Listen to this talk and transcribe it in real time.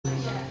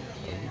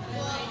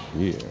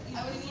here.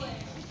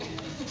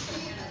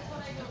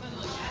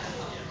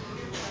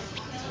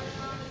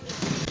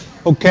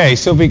 Okay,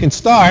 so if we can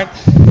start,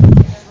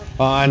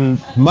 on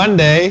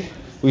Monday,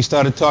 we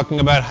started talking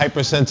about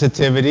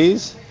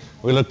hypersensitivities.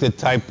 We looked at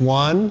type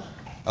 1,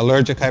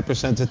 allergic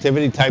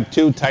hypersensitivity, type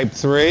 2, type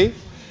 3,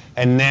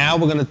 and now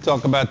we're going to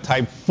talk about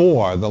type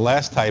 4, the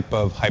last type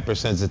of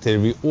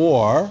hypersensitivity,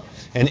 or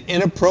an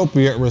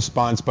inappropriate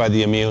response by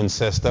the immune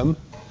system,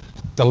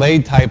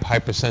 delayed type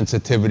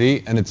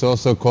hypersensitivity, and it's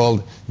also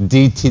called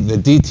the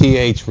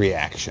DTH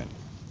reaction.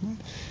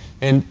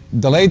 And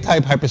delayed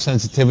type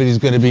hypersensitivity is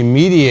going to be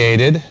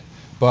mediated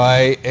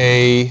by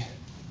a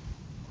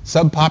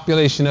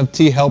subpopulation of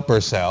T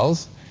helper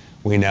cells.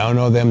 We now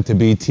know them to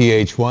be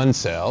Th1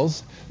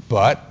 cells,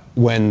 but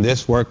when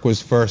this work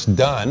was first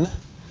done,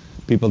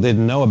 people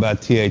didn't know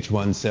about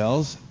Th1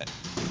 cells,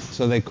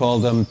 so they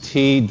called them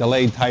T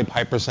delayed type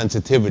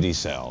hypersensitivity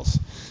cells,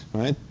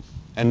 right?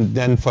 And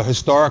then for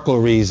historical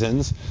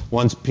reasons,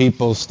 once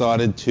people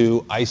started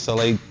to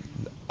isolate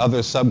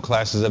other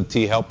subclasses of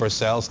T helper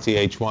cells,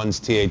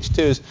 Th1s,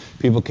 Th2s,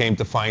 people came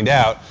to find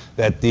out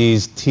that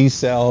these T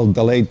cell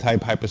delayed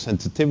type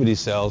hypersensitivity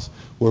cells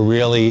were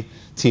really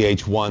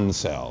Th1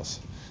 cells.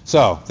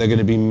 So they're going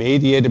to be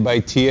mediated by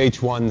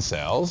Th1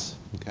 cells,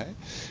 okay?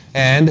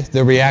 And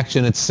the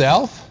reaction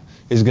itself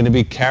is going to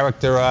be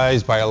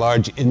characterized by a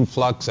large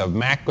influx of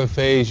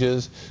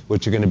macrophages,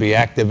 which are going to be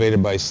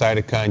activated by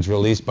cytokines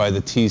released by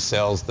the T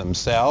cells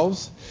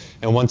themselves.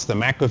 And once the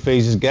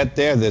macrophages get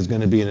there, there's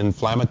going to be an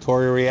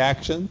inflammatory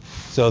reaction.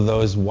 So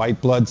those white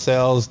blood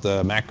cells,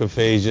 the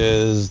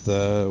macrophages,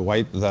 the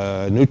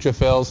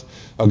neutrophils,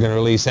 are going to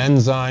release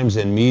enzymes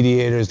and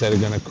mediators that are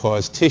going to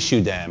cause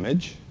tissue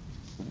damage,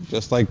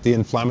 just like the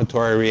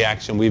inflammatory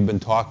reaction we've been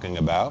talking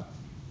about.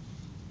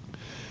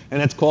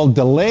 And it's called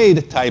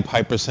delayed type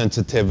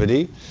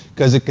hypersensitivity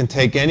because it can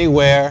take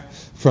anywhere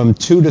from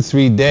 2 to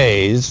 3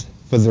 days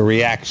for the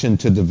reaction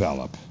to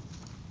develop.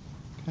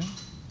 Okay?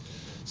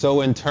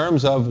 So in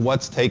terms of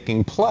what's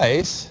taking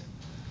place,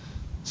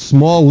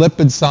 small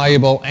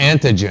lipid-soluble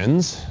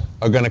antigens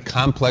are going to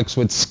complex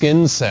with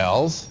skin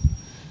cells,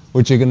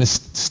 which are going to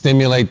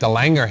stimulate the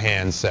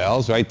Langerhans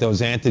cells, right?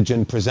 Those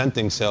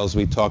antigen-presenting cells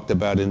we talked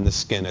about in the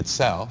skin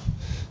itself.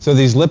 So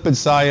these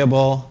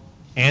lipid-soluble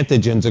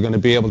antigens are going to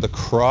be able to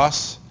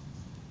cross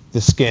the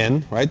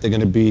skin, right? They're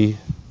going to be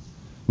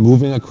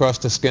moving across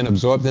the skin,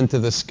 absorbed into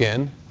the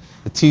skin.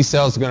 The T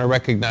cells are going to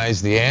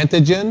recognize the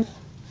antigen.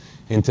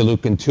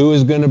 Interleukin-2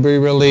 is going to be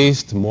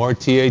released. More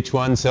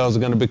Th1 cells are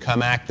going to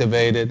become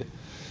activated.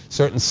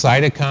 Certain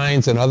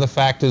cytokines and other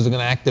factors are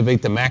going to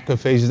activate the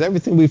macrophages.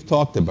 Everything we've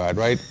talked about,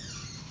 right?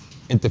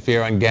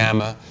 Interferon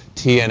gamma,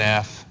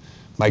 TNF,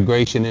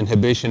 migration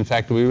inhibition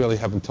factor. We really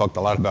haven't talked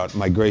a lot about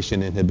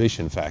migration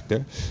inhibition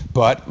factor,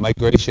 but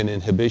migration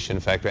inhibition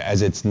factor,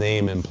 as its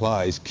name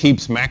implies,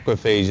 keeps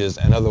macrophages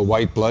and other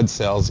white blood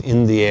cells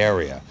in the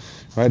area,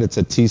 right? It's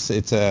a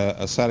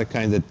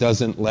cytokine that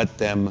doesn't let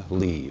them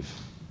leave.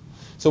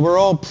 So we're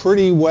all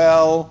pretty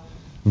well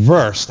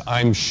versed,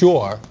 I'm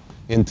sure,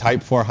 in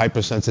type 4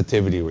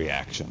 hypersensitivity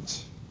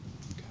reactions.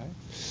 Okay?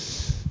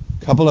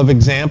 A couple of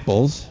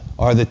examples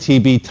are the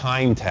TB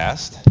time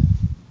test.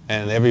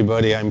 And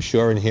everybody, I'm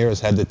sure, in here has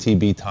had the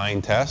TB time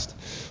test.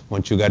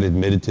 Once you got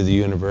admitted to the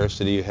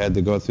university, you had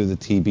to go through the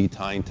TB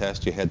time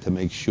test. You had to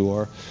make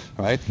sure,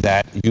 right,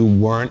 that you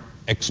weren't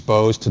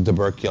exposed to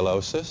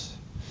tuberculosis.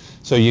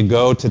 So you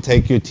go to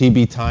take your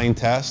TB time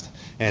test,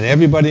 and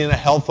everybody in the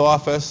health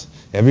office,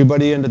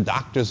 everybody in the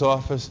doctor's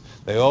office,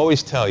 they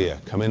always tell you,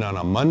 come in on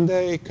a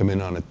Monday, come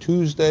in on a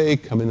Tuesday,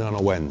 come in on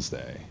a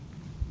Wednesday.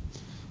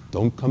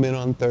 Don't come in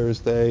on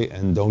Thursday,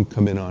 and don't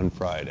come in on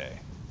Friday.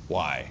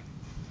 Why?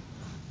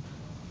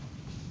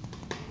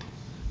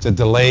 It's a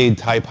delayed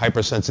type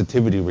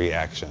hypersensitivity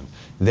reaction.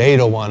 They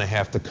don't want to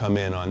have to come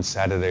in on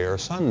Saturday or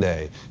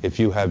Sunday if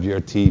you have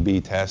your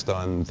TB test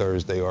on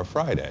Thursday or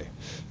Friday,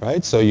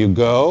 right? So you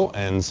go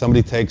and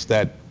somebody takes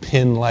that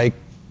pin-like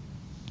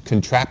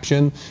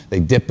contraption,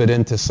 they dip it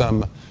into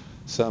some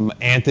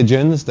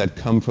antigens that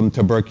come from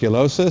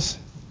tuberculosis,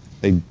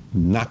 they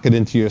knock it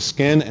into your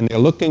skin, and they're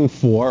looking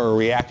for a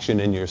reaction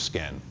in your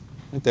skin.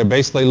 They're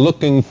basically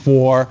looking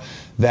for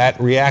that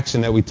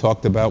reaction that we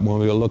talked about when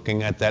we were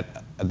looking at that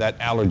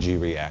allergy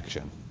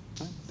reaction.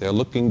 They're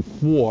looking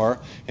for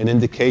an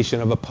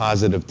indication of a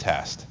positive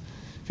test.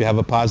 If you have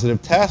a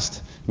positive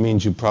test, it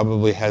means you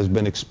probably have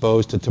been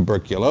exposed to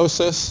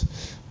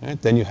tuberculosis.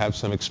 Right? Then you have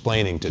some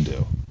explaining to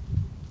do.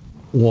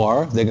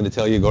 Or they're going to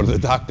tell you go to the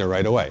doctor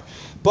right away.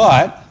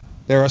 But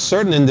there are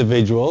certain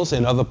individuals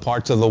in other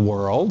parts of the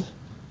world,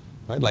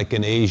 right, like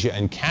in Asia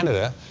and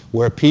Canada,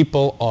 where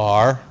people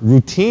are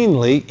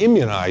routinely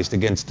immunized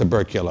against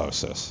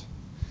tuberculosis.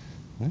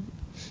 Right?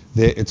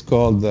 It's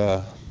called,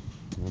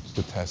 what's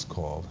the test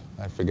called?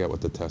 I forget what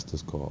the test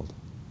is called.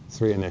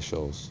 3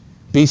 initials.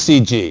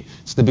 BCG.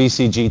 It's the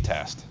BCG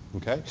test.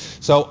 Okay?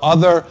 So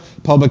other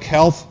public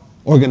health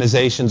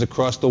organizations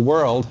across the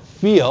world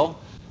feel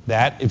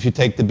that if you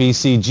take the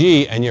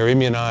BCG and you're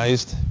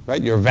immunized,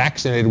 right, you're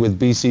vaccinated with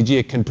BCG,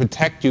 it can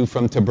protect you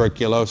from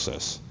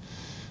tuberculosis.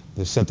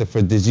 the Center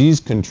for Disease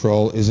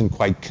Control isn't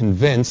quite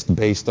convinced,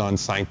 based on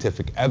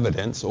scientific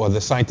evidence, or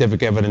the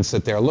scientific evidence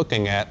that they're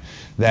looking at,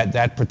 that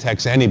that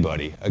protects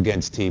anybody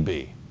against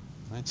TB.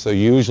 Right? So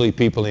usually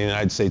people in the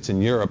United States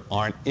and Europe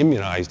aren't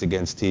immunized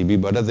against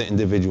TB, but other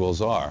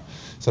individuals are.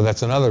 So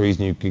that's another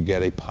reason you could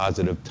get a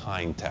positive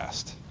time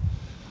test.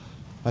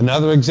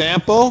 Another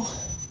example,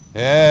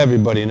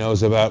 everybody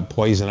knows about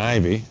poison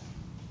ivy.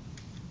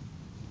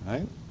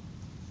 Right?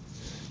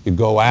 You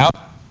go out,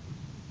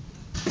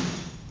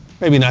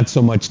 maybe not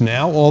so much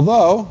now,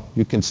 although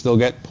you can still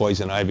get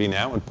poison ivy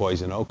now and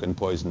poison oak and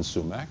poison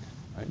sumac,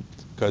 right?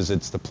 Because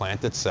it's the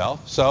plant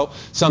itself. So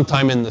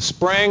sometime in the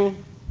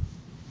spring,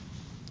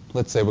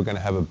 let's say we're going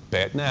to have a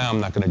bad, I'm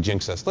not going to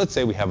jinx us. Let's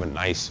say we have a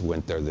nice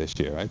winter this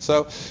year, right?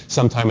 So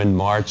sometime in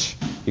March,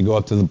 you go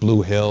up to the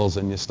Blue Hills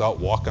and you start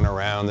walking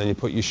around, and you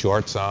put your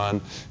shorts on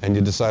and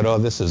you decide, oh,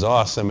 this is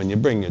awesome, and you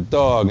bring your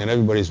dog and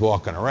everybody's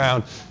walking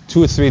around.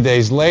 2 or 3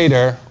 days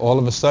later, all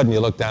of a sudden you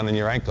look down on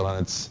your ankle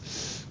and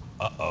it's,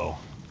 uh-oh,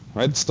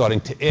 right? It's starting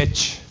to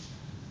itch.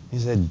 You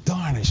said,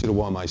 darn, I should have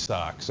worn my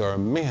socks, or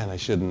man, I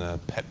shouldn't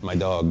have pet my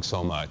dog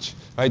so much.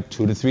 Right?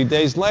 2 to 3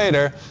 days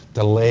later,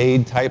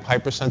 delayed type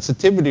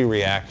hypersensitivity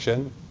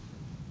reaction.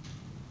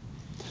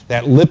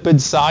 That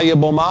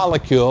lipid-soluble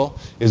molecule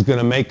is going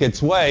to make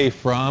its way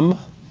from,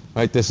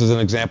 right, this is an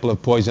example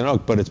of poison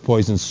oak, but it's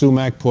poison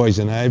sumac,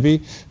 poison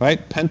ivy,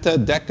 right,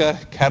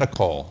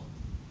 pentadecacatechol.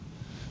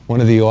 One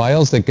of the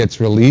oils that gets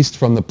released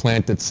from the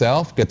plant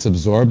itself, gets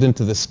absorbed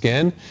into the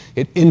skin.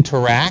 It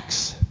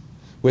interacts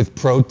with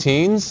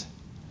proteins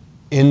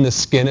in the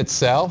skin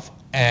itself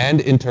and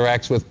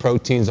interacts with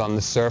proteins on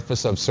the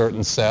surface of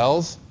certain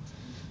cells.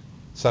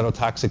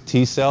 Cytotoxic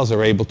T cells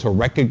are able to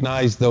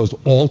recognize those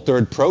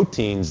altered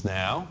proteins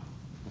now,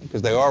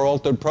 because they are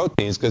altered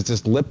proteins, because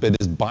this lipid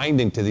is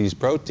binding to these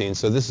proteins.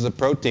 So this is a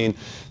protein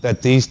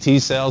that these T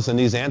cells and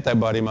these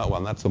antibody models,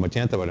 well, not so much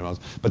antibody models,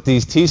 but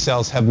these T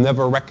cells have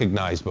never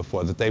recognized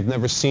before, that they've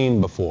never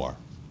seen before.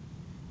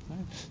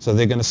 So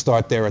they're going to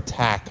start their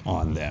attack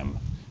on them.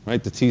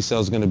 Right? The T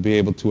cell is going to be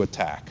able to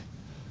attack.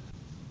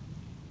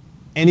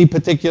 Any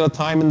particular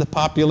time in the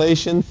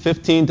population,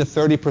 15 to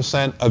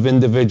 30% of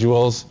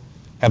individuals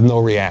have no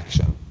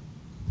reaction.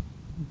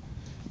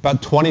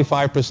 About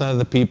 25% of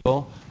the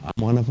people,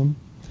 I'm one of them,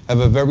 have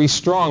a very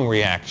strong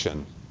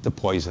reaction to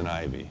poison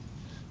ivy.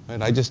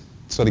 Right? I just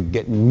sort of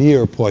get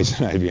near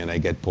poison ivy and I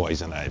get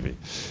poison ivy.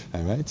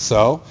 All right?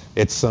 So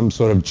it's some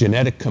sort of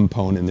genetic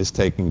component is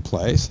taking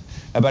place.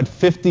 About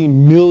 50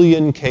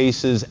 million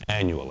cases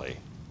annually.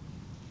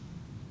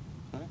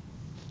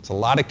 It's a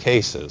lot of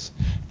cases.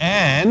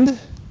 And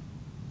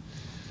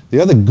the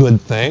other good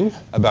thing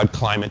about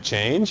climate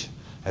change,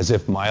 as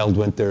if mild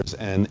winters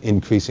and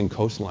increasing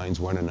coastlines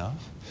weren't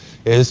enough,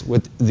 is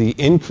with the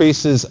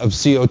increases of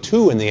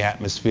CO2 in the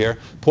atmosphere,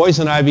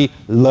 poison ivy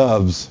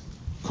loves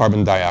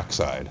carbon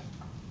dioxide.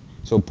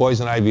 So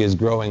poison ivy is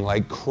growing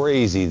like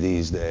crazy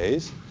these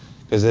days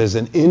because there's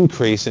an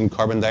increase in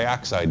carbon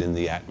dioxide in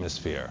the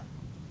atmosphere.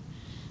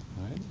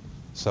 Right?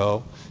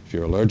 So if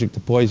you're allergic to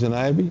poison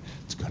ivy,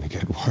 it's going to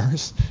get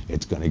worse.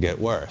 It's going to get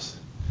worse.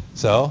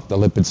 So the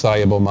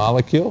lipid-soluble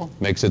molecule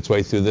makes its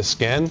way through the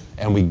skin,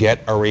 and we get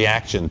a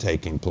reaction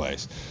taking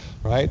place.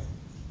 Right?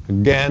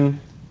 Again,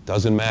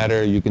 doesn't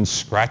matter. You can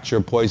scratch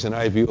your poison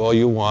ivy all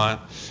you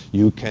want.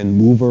 You can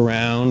move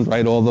around,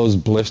 right, all those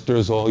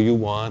blisters all you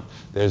want.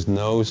 There's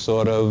no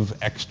sort of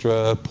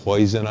extra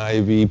poison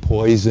ivy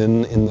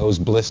poison in those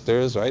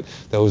blisters, right?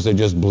 Those are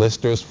just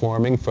blisters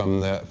forming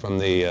from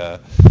the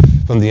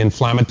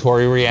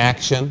inflammatory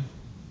reaction.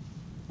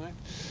 Right?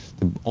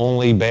 The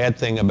only bad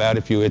thing about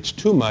if you itch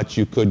too much,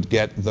 you could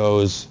get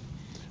those,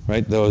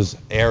 right, those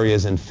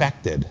areas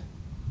infected.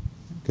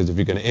 Because if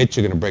you're going to itch,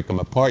 you're going to break them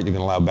apart. You're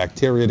going to allow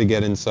bacteria to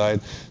get inside.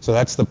 So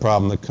that's the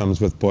problem that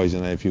comes with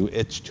poison if you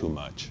itch too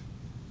much.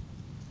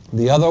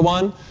 The other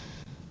one,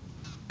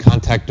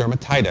 contact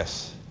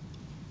dermatitis.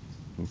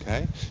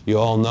 Okay? You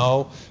all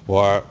know,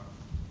 or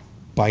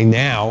by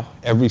now,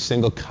 every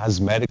single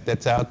cosmetic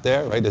that's out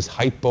there, right, is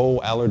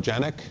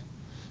hypoallergenic.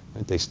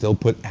 Right? They still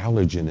put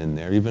allergen in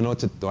there, even though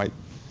it's right,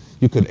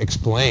 you could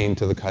explain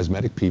to the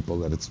cosmetic people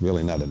that it's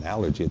really not an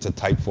allergy. It's a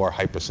type 4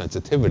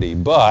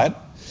 hypersensitivity.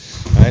 But,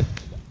 right,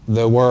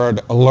 the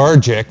word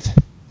allergic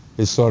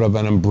is sort of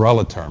an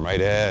umbrella term,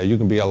 right? You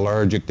can be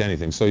allergic to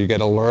anything. So you get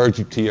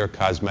allergic to your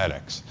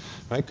cosmetics,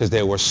 right? Because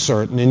there were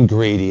certain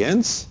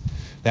ingredients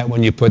that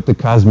when you put the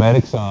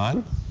cosmetics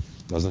on,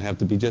 doesn't have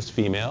to be just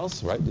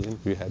females, right?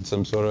 If you had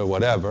some sort of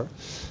whatever,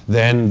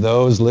 then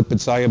those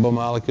lipid-soluble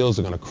molecules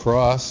are going to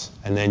cross,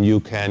 and then you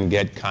can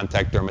get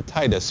contact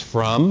dermatitis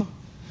from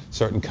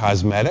certain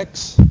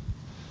cosmetics,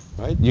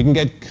 right? You can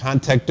get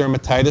contact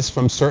dermatitis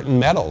from certain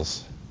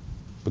metals,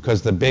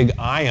 because the big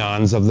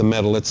ions of the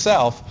metal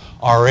itself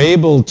are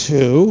able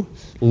to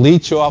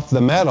leach off the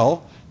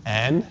metal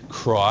and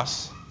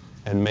cross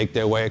and make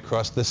their way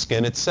across the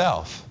skin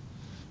itself.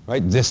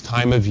 Right? This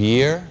time of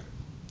year,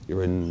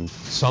 you're in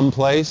some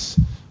place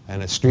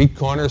and a street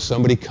corner,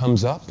 somebody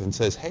comes up and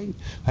says, hey,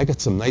 I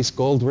got some nice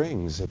gold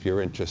rings if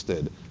you're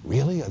interested.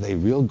 Really? Are they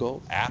real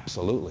gold?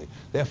 Absolutely.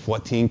 They're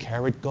 14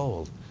 karat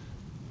gold.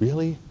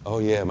 Really? Oh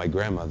yeah, my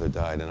grandmother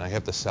died and I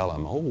have to sell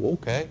them. Oh,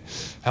 okay.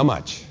 How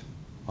much?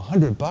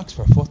 $100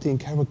 for a 14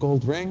 karat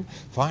gold ring?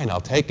 Fine,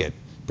 I'll take it.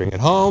 Bring it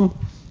home,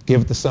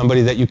 give it to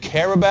somebody that you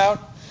care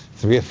about.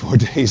 3 or 4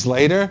 days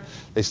later,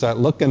 they start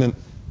looking and,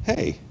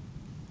 hey,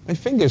 my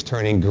finger's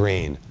turning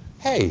green.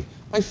 Hey,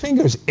 my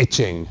finger's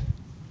itching.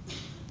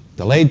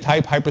 Delayed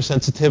type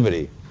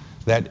hypersensitivity.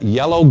 That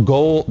yellow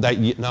gold,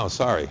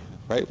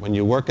 right? When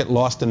you work at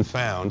Lost and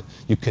Found,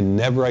 you can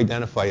never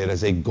identify it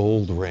as a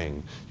gold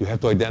ring. You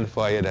have to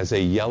identify it as a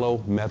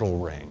yellow metal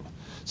ring.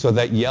 So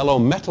that yellow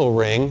metal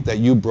ring that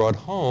you brought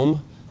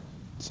home,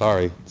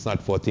 sorry, it's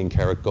not 14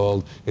 karat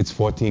gold, it's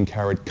 14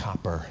 karat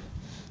copper,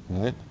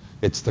 right?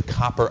 It's the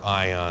copper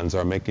ions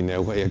are making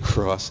their way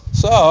across.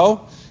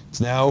 So it's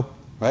now,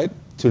 right,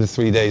 2 to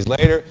 3 days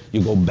later,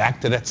 you go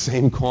back to that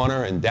same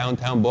corner in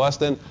downtown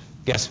Boston.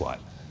 Guess what?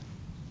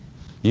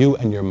 You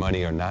and your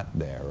money are not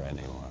there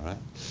anymore, right?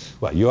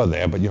 Well, you're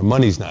there, but your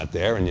money's not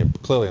there, and you're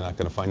clearly not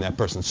going to find that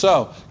person.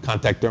 So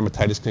contact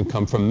dermatitis can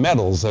come from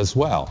metals as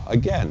well.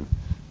 Again,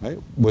 right?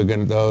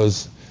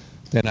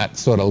 They're not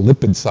sort of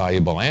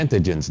lipid-soluble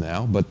antigens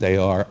now, but they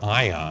are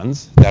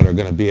ions that are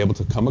going to be able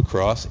to come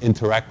across,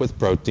 interact with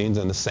proteins,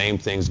 and the same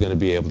thing's going to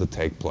be able to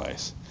take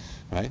place,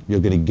 right?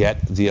 You're going to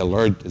get the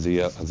allergic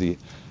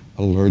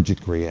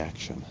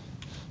reaction.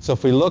 So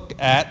if we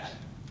look at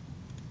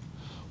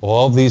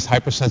all these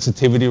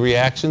hypersensitivity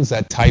reactions,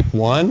 that type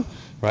 1,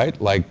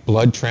 right, like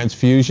blood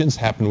transfusions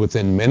happen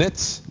within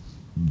minutes.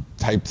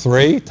 Type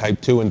 3, type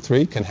 2 and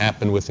 3 can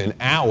happen within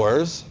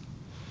hours.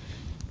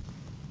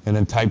 And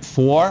then type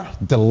 4,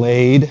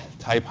 delayed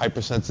type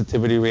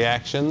hypersensitivity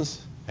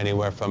reactions,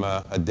 anywhere from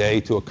a day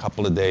to a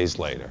couple of days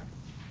later.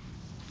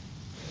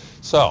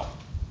 So,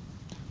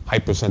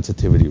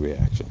 hypersensitivity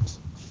reactions.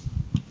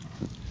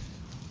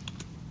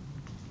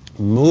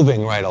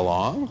 Moving right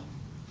along.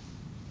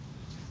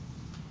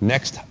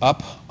 Next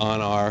up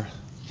on our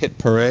hit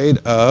parade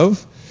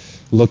of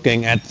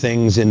looking at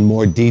things in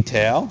more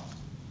detail,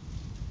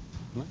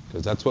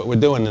 because that's what we're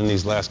doing in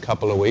these last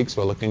couple of weeks.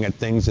 We're looking at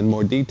things in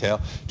more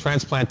detail.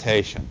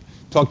 Transplantation.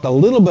 Talked a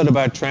little bit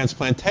about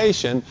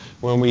transplantation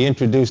when we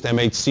introduced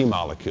MHC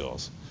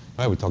molecules.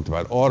 Right? We talked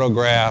about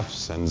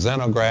autografts and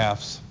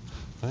xenografts.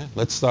 Right?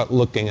 Let's start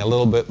looking a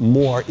little bit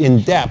more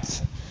in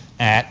depth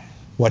at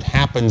what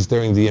happens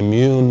during the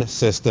immune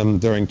system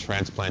during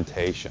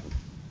transplantation.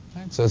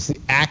 Right? So it's the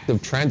act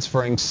of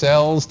transferring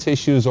cells,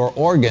 tissues, or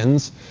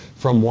organs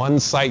from one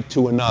site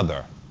to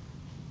another.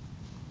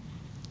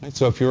 Right?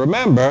 So if you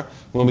remember,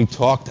 when we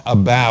talked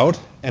about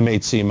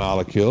MHC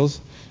molecules,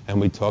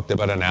 and we talked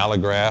about an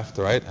allograft,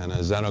 right, and a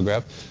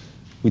xenograft,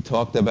 we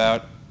talked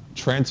about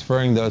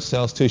transferring those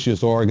cells,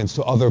 tissues, organs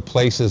to other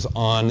places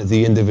on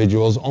the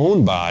individual's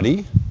own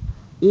body,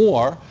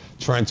 or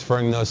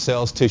transferring those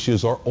cells,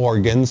 tissues, or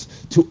organs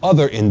to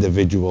other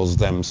individuals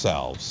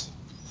themselves.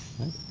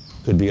 Right?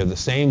 Could be of the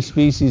same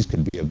species,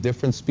 could be of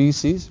different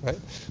species, right?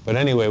 But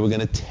anyway, we're going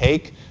to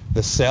take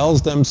the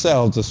cells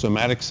themselves, the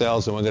somatic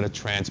cells, and we're going to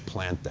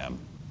transplant them.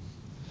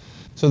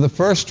 So the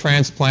first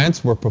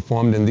transplants were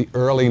performed in the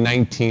early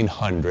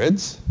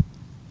 1900s.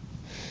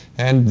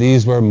 And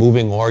these were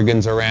moving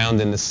organs around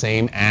in the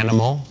same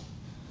animal.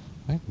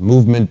 Right?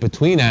 Movement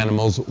between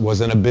animals was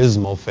an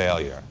abysmal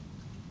failure.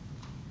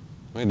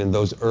 Right? In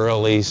those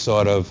early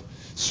sort of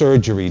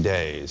surgery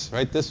days.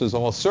 Right? This was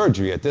all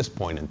surgery at this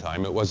point in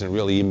time. It wasn't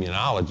really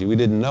immunology. We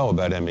didn't know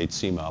about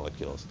MHC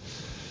molecules.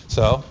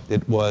 So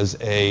it was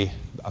a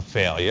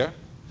failure.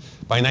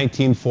 By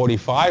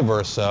 1945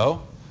 or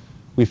so,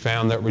 we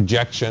found that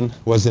rejection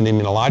was an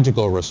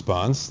immunological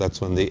response. That's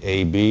when the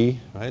AB,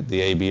 right,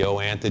 the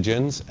ABO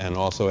antigens, and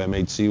also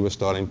MHC were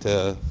starting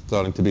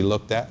to be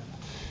looked at.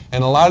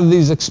 And a lot of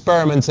these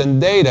experiments and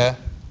data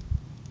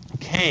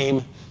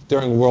came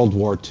during World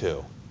War II.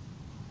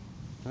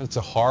 It's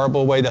a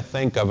horrible way to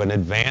think of an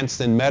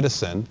advance in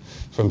medicine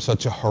from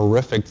such a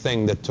horrific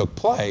thing that took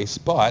place,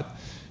 but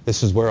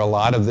this is where a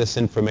lot of this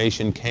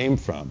information came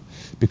from.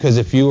 Because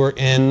if you were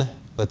in,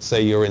 let's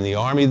say you were in the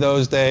Army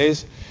those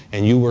days,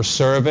 and you were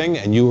serving,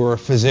 and you were a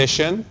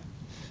physician,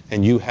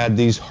 and you had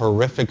these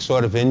horrific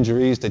sort of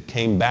injuries that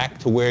came back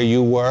to where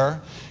you were,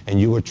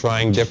 and you were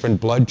trying different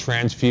blood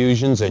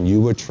transfusions, and you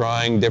were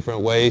trying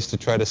different ways to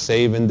try to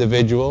save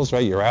individuals,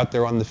 right? You're out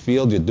there on the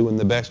field, you're doing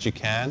the best you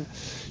can.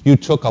 You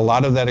took a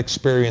lot of that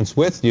experience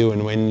with you,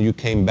 and when you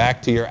came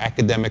back to your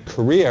academic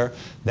career,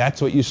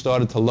 that's what you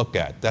started to look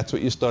at. That's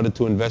what you started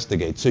to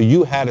investigate. So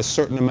you had a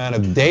certain amount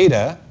of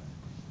data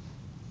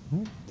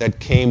that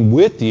came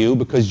with you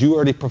because you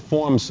already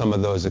performed some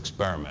of those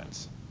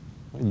experiments.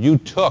 You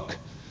took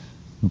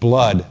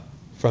blood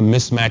from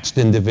mismatched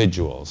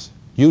individuals.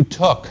 You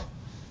took,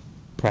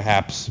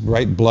 perhaps,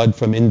 right, blood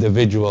from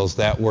individuals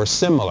that were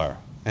similar,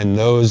 and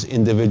those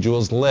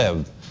individuals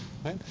lived.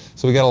 Right?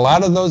 So we got a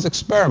lot of those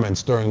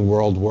experiments during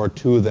World War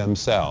II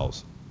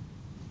themselves.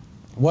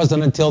 It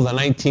wasn't until the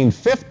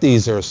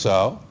 1950s or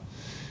so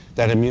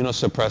that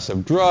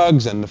immunosuppressive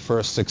drugs and the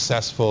first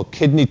successful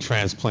kidney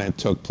transplant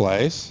took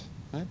place.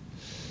 Right?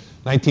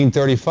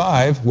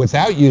 1935,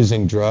 without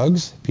using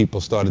drugs,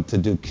 people started to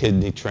do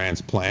kidney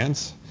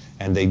transplants,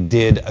 and they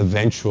did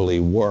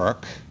eventually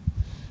work.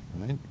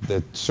 Right?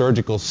 The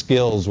surgical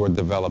skills were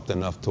developed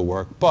enough to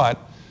work, but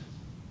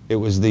it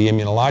was the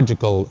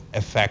immunological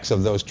effects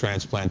of those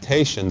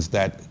transplantations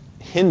that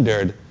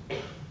hindered,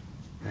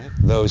 right,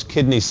 those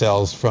kidney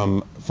cells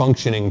from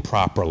functioning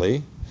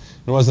properly.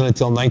 It wasn't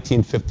until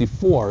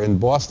 1954 in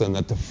Boston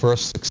that the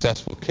first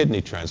successful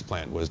kidney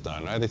transplant was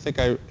done. Right? I think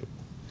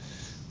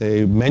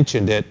they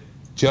mentioned it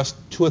just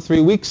 2 or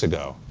 3 weeks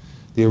ago.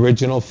 The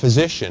original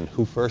physician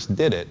who first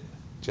did it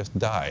just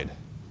died.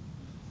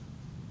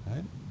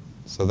 Right?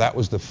 So that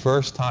was the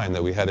first time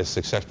that we had a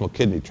successful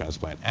kidney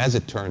transplant. As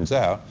it turns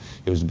out,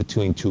 it was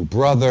between 2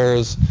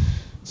 brothers.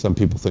 Some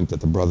people think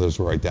that the brothers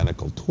were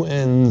identical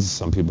twins.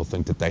 Some people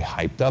think that they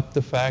hyped up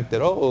the fact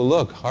that, oh,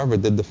 look,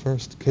 Harvard did the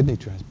first kidney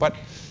transplant. But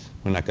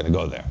we're not going to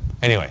go there.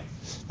 Anyway,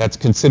 that's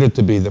considered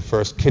to be the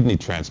first kidney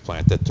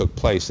transplant that took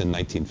place in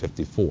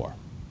 1954.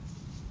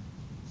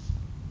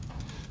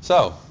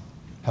 So,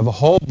 have a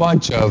whole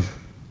bunch of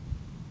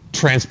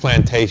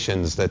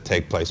transplantations that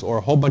take place, or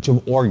a whole bunch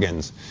of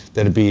organs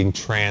that are being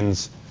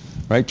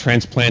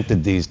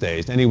transplanted these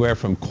days. Anywhere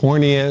from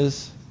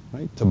corneas,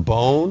 right, to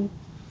bone,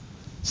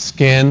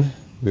 skin.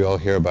 We all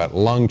hear about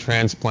lung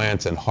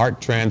transplants and heart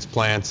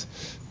transplants.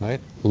 Right?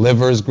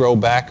 Livers grow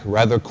back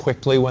rather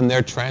quickly when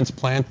they're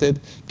transplanted.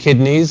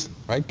 Kidneys,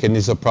 right?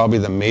 Kidneys are probably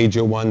the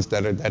major ones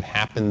that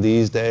happen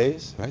these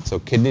days. Right? So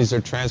kidneys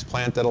are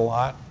transplanted a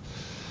lot.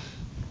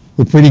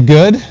 We're pretty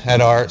good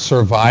at our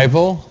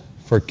survival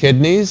for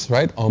kidneys,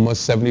 right?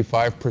 Almost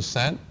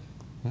 75%.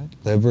 Right?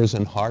 Livers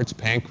and hearts,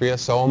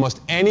 pancreas. So almost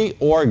any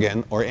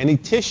organ or any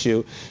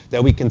tissue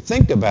that we can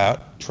think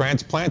about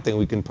transplanting,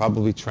 we can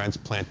probably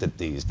transplant it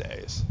these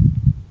days.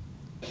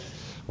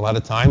 A lot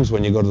of times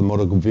when you go to the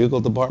motor vehicle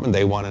department,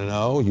 they want to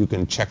know, you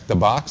can check the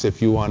box if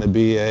you want to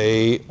be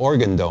an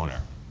organ donor.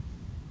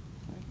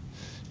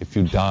 If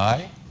you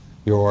die,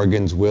 your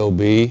organs will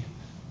be,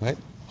 right,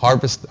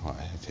 harvested. Oh,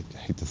 I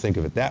hate to think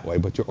of it that way,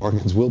 but your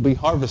organs will be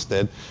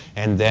harvested,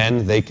 and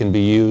then they can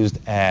be used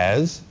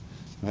as,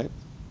 right,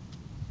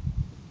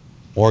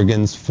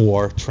 organs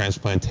for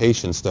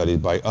transplantation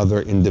studied by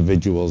other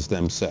individuals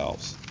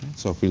themselves.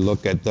 So if we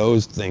look at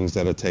those things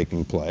that are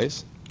taking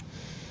place,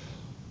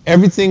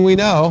 everything we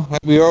know, right,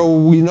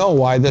 we know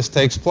why this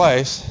takes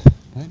place.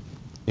 Right?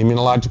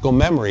 Immunological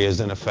memory is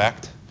in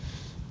effect.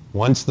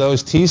 Once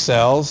those T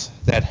cells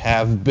that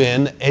have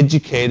been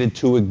educated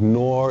to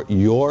ignore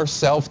your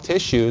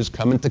self-tissues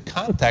come into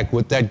contact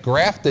with that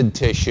grafted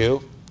tissue,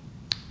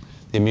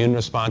 the immune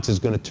response is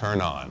going to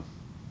turn on.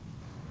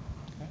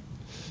 Okay?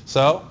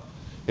 So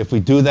if we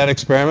do that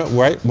experiment,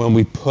 right, when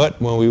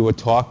we were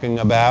talking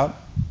about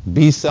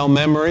B-cell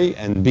memory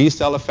and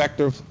B-cell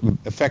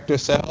effector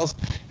cells,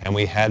 and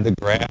we had the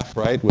graph,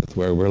 right, with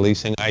we're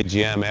releasing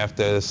IgM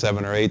after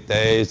 7 or 8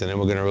 days, and then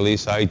we're going to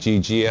release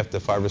IgG after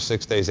 5 or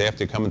 6 days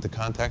after you come into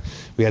contact.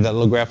 We had that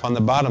little graph on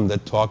the bottom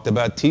that talked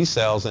about T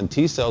cells and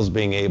T cells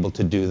being able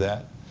to do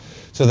that.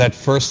 So that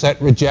first set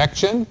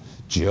rejection,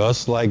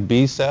 just like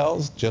B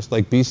cells,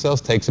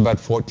 takes about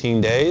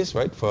 14 days,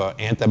 right, for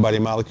antibody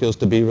molecules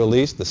to be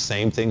released. The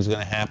same thing's going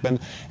to happen.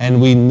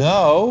 And we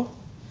know,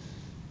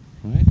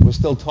 right, we're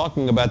still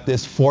talking about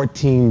this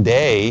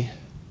 14-day,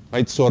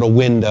 right, sort of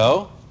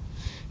window,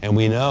 and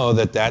we know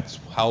that that's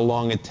how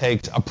long it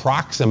takes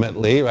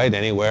approximately, right,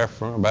 anywhere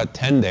from about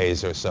 10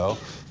 days or so,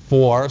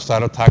 for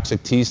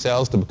cytotoxic T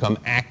cells to become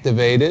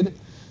activated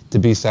to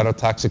be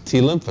cytotoxic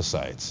T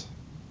lymphocytes.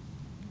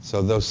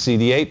 So those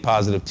CD8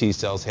 positive T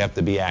cells have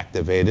to be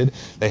activated.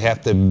 They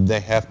have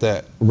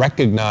to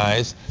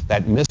recognize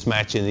that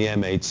mismatch in the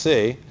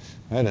MHC.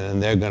 Right, and then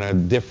they're going to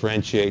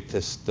differentiate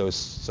those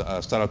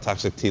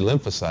cytotoxic T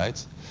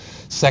lymphocytes.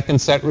 Second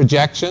set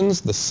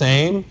rejections, the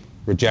same,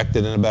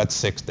 rejected in about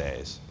 6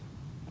 days.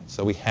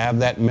 So we have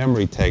that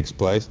memory takes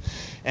place.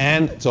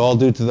 And it's all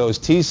due to those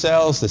T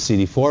cells, the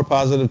CD4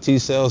 positive T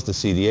cells, the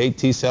CD8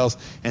 T cells,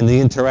 and the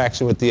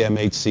interaction with the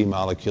MHC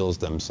molecules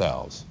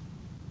themselves.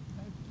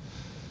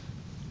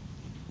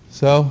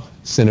 So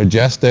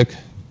synergistic,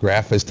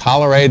 graph is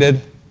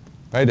tolerated,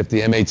 right? If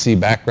the MHC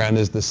background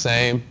is the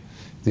same,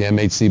 the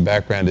MHC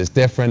background is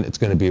different, it's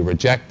going to be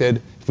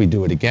rejected. If we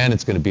do it again,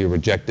 it's going to be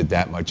rejected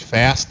that much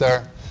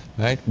faster.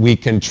 Right? We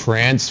can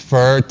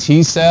transfer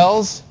T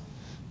cells,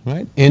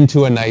 right,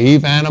 into a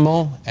naive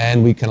animal,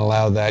 and we can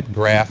allow that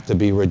graft to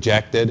be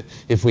rejected.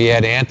 If we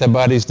add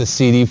antibodies to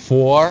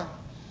CD4,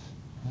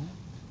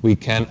 we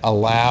can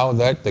allow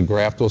that the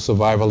graft will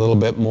survive a little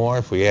bit more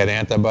if we add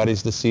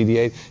antibodies to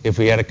CD8. If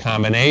we add a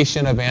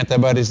combination of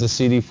antibodies to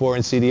CD4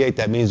 and CD8,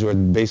 that means we're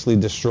basically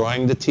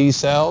destroying the T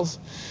cells.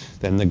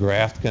 Then the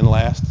graft can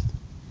last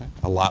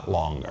a lot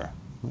longer.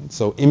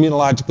 So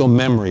immunological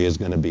memory is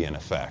going to be in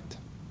effect.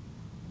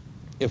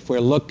 If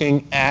we're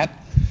looking at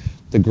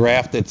the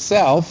graft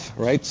itself,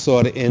 right,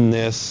 sort of in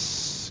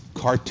this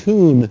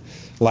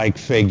cartoon-like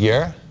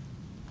figure,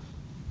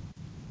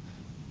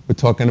 we're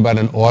talking about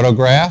an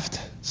autograft.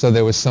 So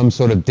there was some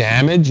sort of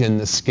damage in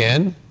the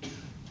skin.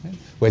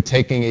 We're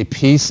taking a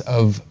piece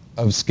of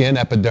skin,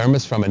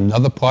 epidermis, from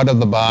another part of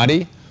the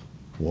body,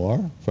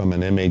 or from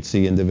an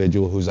MHC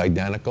individual who's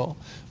identical.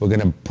 We're going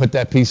to put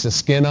that piece of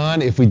skin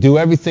on. If we do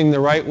everything the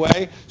right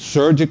way,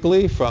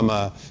 surgically, from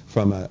a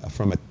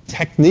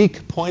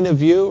technique point of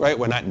view, right?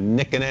 We're not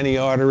nicking any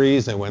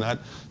arteries, and we're not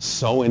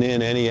sewing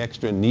in any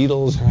extra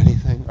needles or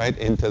anything, right,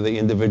 into the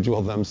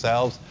individual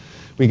themselves.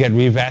 We get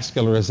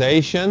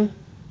revascularization.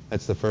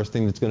 That's the first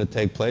thing that's going to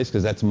take place,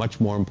 because that's much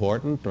more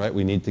important, right?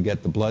 We need to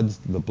get the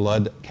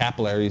blood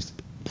capillaries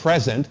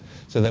present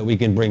so that we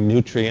can bring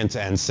nutrients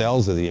and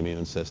cells of the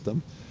immune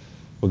system.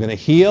 We're going to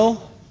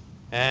heal,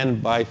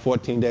 and by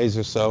 14 days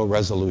or so,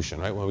 resolution,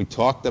 right? When we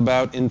talked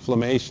about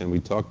inflammation, we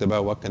talked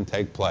about what can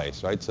take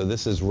place, right? So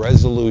this is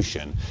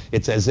resolution.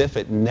 It's as if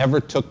it never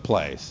took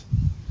place.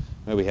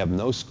 Right? We have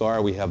no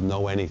scar, we have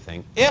no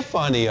anything. If,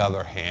 on the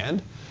other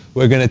hand,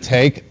 we're going to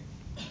take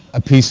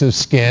a piece of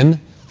skin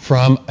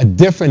from a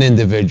different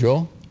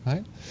individual,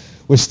 right?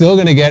 We're still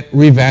going to get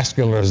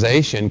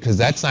revascularization, because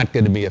that's not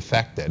going to be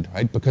affected,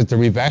 right? Because the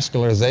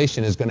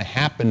revascularization is going to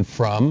happen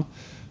from,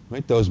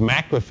 right, those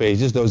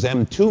macrophages, those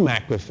M2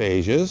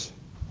 macrophages,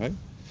 right?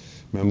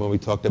 Remember when we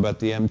talked about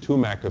the M2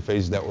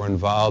 macrophages that were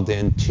involved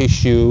in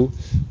tissue,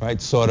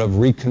 right, sort of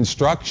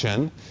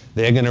reconstruction.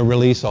 They're going to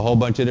release a whole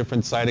bunch of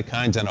different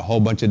cytokines and a whole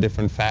bunch of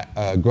different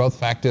growth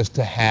factors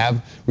to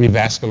have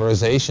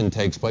revascularization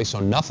takes place.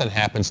 So nothing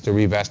happens to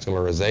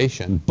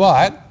revascularization.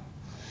 But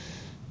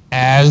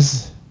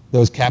as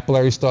those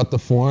capillaries start to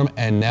form,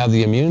 and now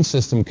the immune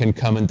system can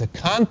come into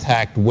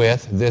contact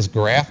with this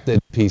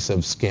grafted piece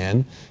of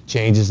skin,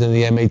 changes in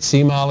the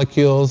MHC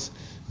molecules,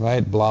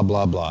 right, blah,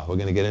 blah, blah. We're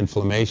going to get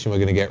inflammation, we're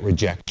going to get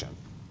rejection.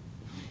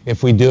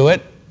 If we do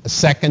it, a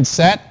second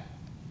set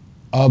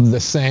of the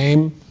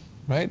same,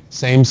 right,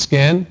 same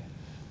skin,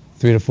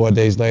 3 to 4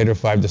 days later,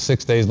 5 to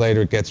 6 days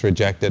later, it gets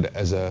rejected,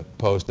 as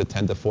opposed to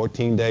 10 to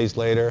 14 days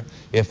later.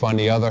 If, on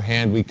the other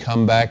hand, we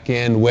come back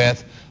in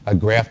with a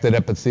grafted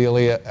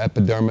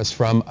epidermis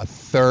from a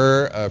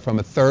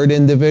third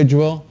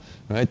individual,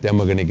 right, then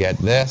we're going to get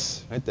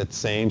this, right, that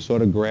same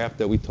sort of graft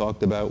that we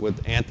talked about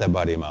with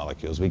antibody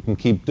molecules. We can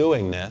keep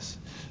doing this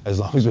as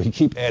long as we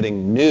keep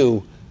adding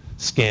new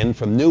skin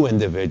from new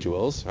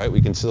individuals, right? We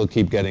can still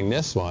keep getting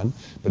this one,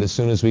 but as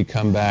soon as we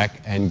come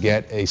back and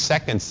get a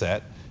second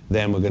set,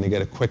 then we're going to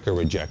get a quicker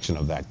rejection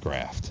of that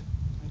graft.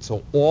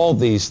 So all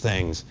these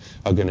things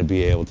are going to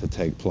be able to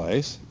take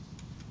place.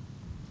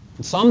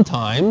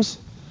 Sometimes,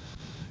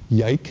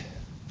 yike,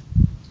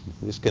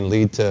 this can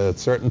lead to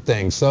certain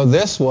things. So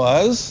this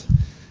was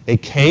a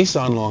case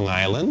on Long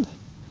Island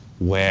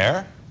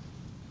where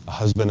a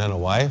husband and a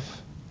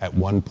wife, at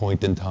one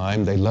point in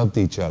time, they loved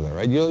each other,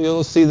 right?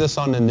 You'll see this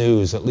on the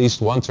news at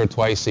least once or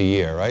twice a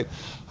year, right?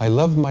 I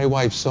love my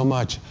wife so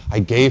much, I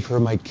gave her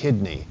my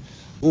kidney.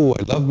 Ooh,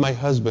 I love my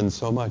husband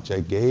so much, I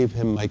gave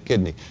him my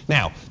kidney.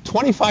 Now,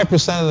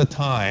 25% of the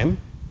time,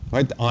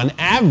 right, on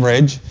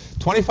average,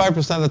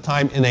 25% of the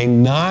time in a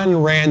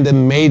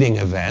non-random mating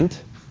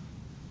event,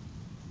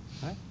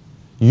 right,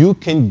 you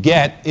can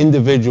get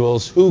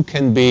individuals who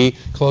can be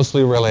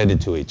closely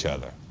related to each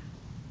other.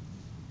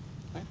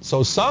 Right?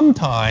 So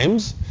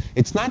sometimes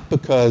it's not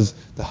because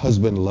the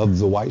husband loved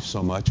the wife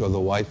so much or the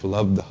wife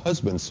loved the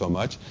husband so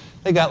much.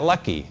 They got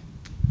lucky.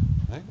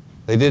 Right?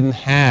 They didn't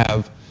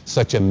have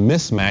such a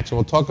mismatch, and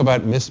we'll talk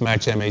about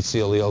mismatch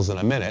MHC alleles in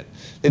a minute.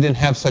 They didn't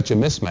have such a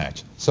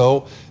mismatch.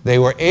 So they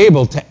were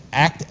able to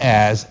act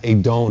as a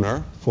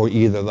donor for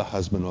either the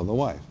husband or the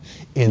wife.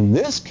 In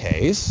this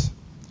case,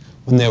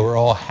 when they were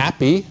all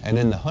happy and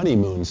in the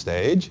honeymoon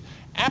stage,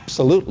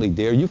 absolutely,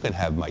 dear, you can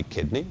have my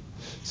kidney.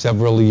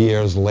 Several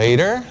years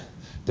later,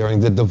 during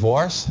the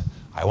divorce,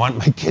 I want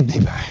my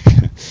kidney back.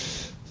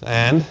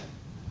 And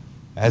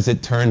as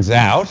it turns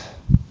out,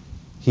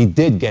 he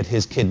did get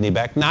his kidney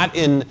back, not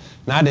in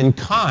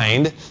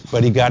kind,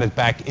 but he got it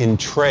back in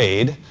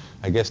trade.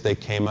 I guess they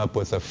came up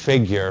with a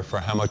figure for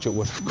how much it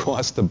would have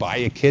cost to buy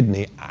a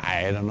kidney.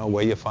 I don't know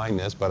where you find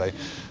this, but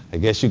I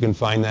guess you can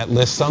find that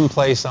list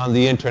someplace on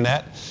the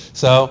internet.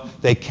 So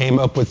they came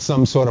up with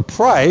some sort of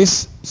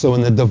price. So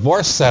in the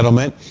divorce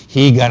settlement,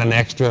 he got an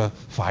extra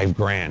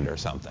 $5,000 or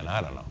something.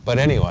 I don't know. But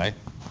anyway,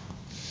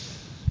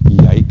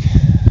 yike.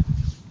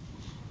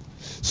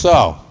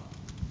 So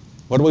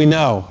what do we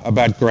know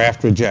about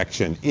graft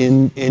rejection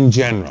in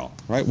general?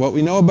 Right? What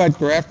we know about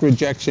graft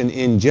rejection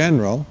in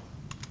general,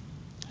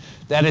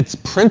 that it's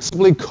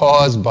principally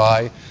caused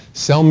by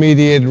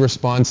cell-mediated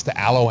response to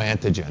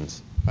alloantigens,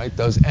 right?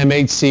 Those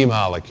MHC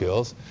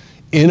molecules,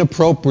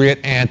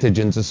 inappropriate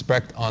antigens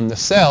expressed on the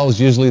cells,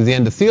 usually the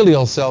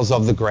endothelial cells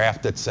of the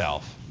graft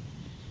itself.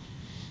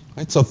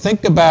 Right? So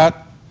think about,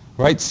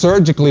 right,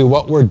 surgically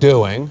what we're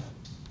doing.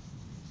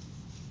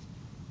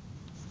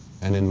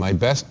 And in my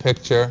best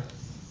picture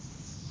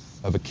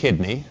of a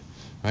kidney,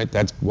 right,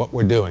 that's what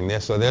we're doing there.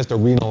 So there's the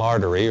renal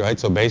artery, right?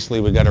 So basically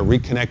we've got to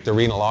reconnect the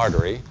renal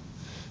artery.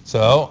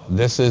 So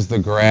this is the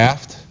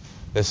graft.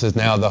 This is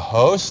now the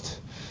host.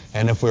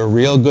 And if we're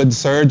real good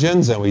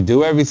surgeons and we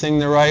do everything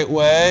the right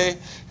way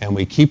and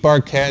we keep our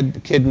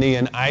kidney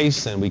in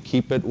ice and we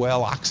keep it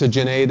well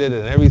oxygenated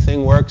and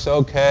everything works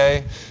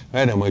okay,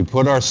 right? And we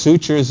put our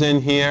sutures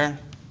in here,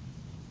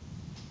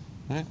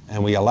 right?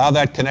 And we allow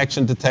that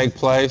connection to take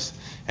place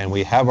and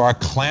we have our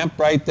clamp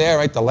right there,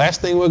 right? The last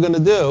thing we're going to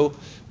do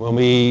when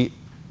we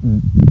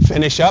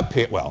finish up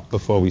here, well,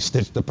 before we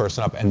stitch the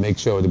person up and make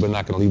sure that we're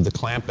not going to leave the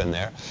clamp in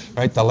there,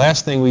 right? The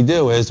last thing we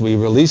do is we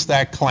release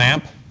that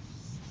clamp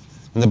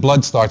and the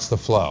blood starts to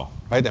flow,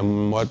 right?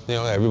 And what,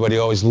 everybody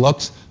always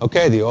looks,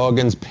 okay, the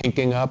organ's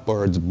pinking up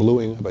or it's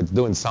bluing up, it's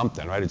doing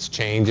something, right? It's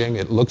changing,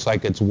 it looks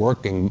like it's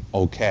working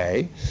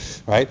okay,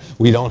 right?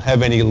 We don't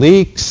have any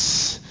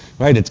leaks,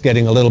 right? It's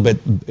getting a little bit,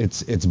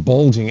 it's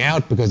bulging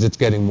out because it's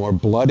getting more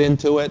blood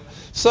into it.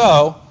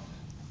 So,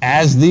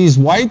 as these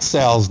white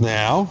cells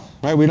now,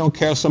 right, we don't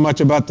care so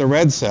much about the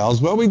red cells.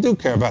 Well, we do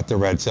care about the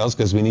red cells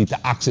because we need to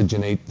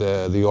oxygenate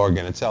the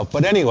organ itself.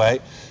 But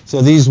anyway,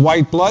 so these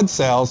white blood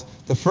cells,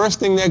 the first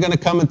thing they're going to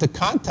come into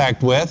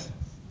contact with,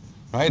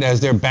 right, as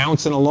they're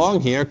bouncing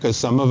along here, because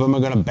some of them are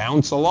going to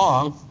bounce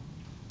along,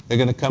 they're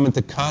going to come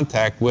into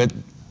contact with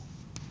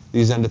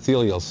these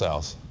endothelial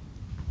cells.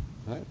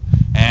 Right?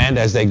 And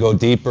as they go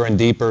deeper and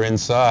deeper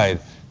inside,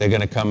 they're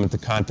going to come into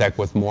contact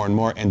with more and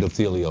more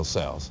endothelial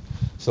cells.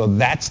 So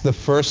that's the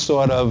first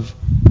sort of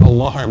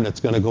alarm that's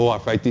going to go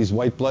off, right? These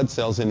white blood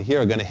cells in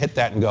here are going to hit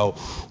that and go,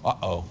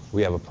 uh-oh,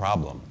 we have a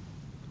problem.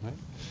 Right?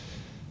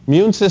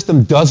 Immune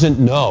system doesn't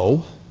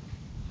know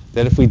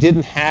that if we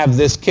didn't have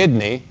this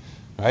kidney,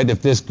 right,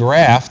 if this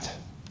graft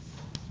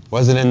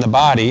wasn't in the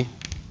body,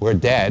 we're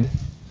dead.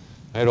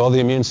 Right? All the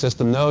immune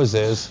system knows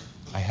is,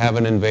 I have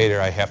an invader,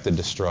 I have to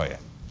destroy it.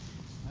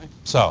 Right?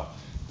 So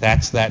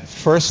that's that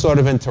first sort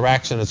of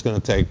interaction that's going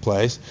to take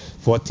place.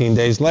 14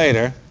 days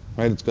later,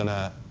 right,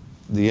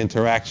 the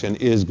interaction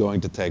is going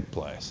to take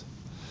place.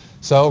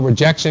 So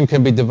rejection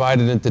can be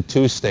divided into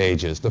two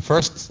stages. The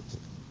first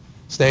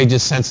stage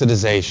is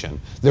sensitization.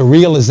 The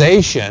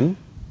realization,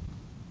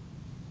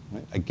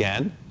 right,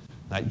 again,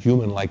 not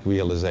human-like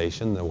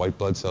realization. The white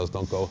blood cells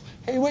don't go,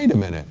 hey, wait a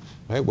minute.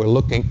 Right? We're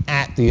looking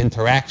at the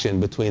interaction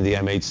between the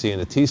MHC and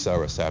the T cell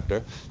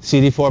receptor.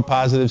 CD4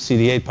 positive,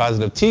 CD8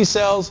 positive T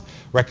cells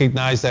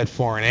recognize that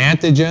foreign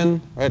antigen,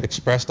 right,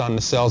 expressed on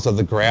the cells of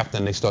the graft,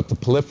 and they start to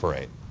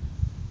proliferate.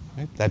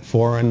 Right? That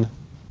foreign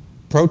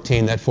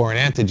protein, that foreign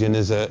antigen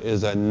is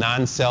a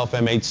non-self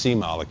MHC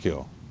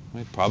molecule,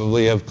 right?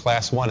 Probably of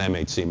class 1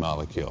 MHC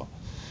molecule.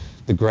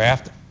 The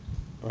graft,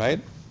 right,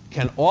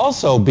 can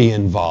also be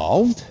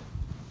involved.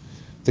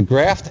 The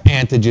graft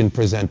antigen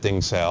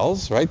presenting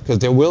cells, right, because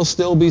there will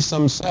still be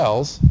some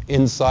cells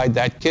inside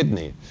that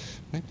kidney.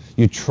 Right?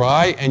 You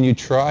try and you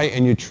try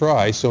and you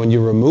try. So when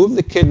you remove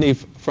the kidney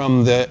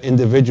from the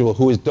individual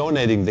who is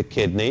donating the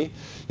kidney,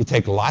 you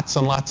take lots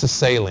and lots of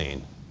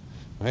saline.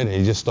 Right? And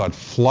you just start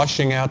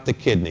flushing out the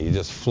kidney. You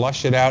just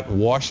flush it out and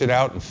wash it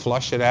out and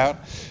flush it out.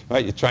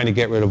 Right? You're trying to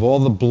get rid of all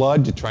the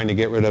blood. You're trying to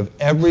get rid of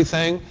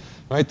everything,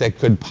 right, that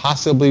could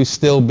possibly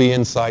still be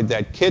inside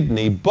that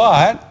kidney,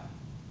 but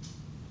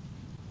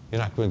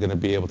you're not going to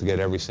be able to get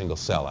every single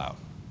cell out.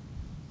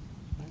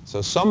 Right?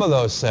 So some of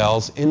those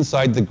cells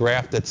inside the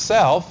graft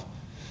itself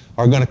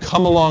are going to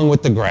come along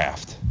with the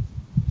graft.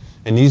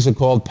 And these are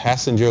called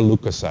passenger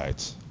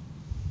leukocytes.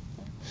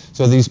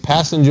 So these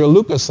passenger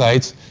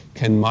leukocytes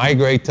can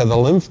migrate to the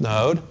lymph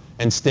node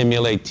and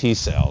stimulate T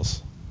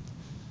cells.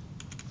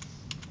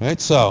 Right?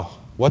 So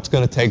what's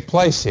going to take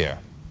place here?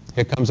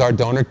 Here comes our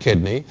donor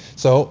kidney.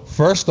 So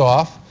first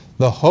off,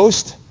 the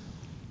host,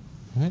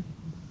 right,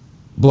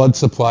 blood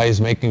supply is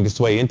making its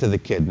way into the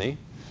kidney.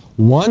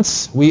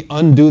 Once we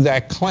undo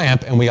that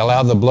clamp and we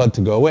allow the blood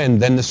to go in,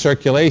 then the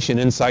circulation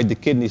inside the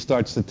kidney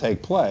starts to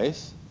take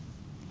place.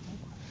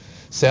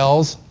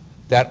 Cells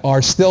that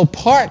are still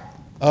part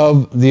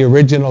of the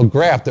original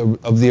graft,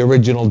 of the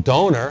original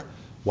donor,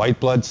 white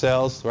blood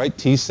cells, right,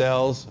 T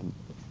cells,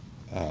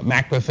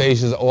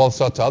 macrophages, all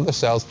sorts of other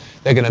cells,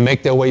 they're going to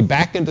make their way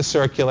back into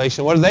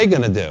circulation. What are they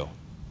going to do?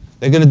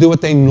 They're going to do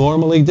what they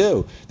normally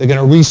do. They're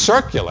going to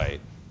recirculate.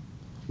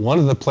 One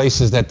of the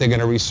places that they're going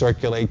to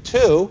recirculate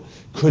to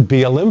could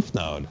be a lymph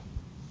node.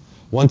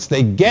 Once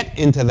they get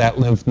into that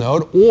lymph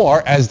node,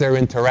 or as they're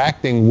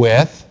interacting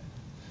with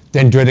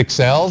dendritic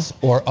cells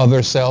or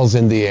other cells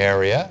in the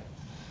area,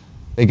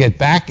 they get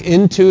back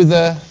into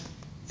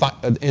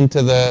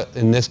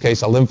in this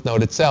case, a lymph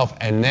node itself,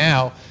 and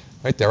now,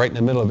 right, they're right in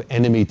the middle of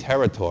enemy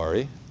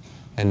territory,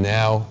 and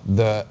now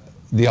the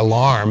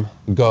alarm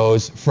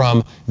goes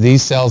from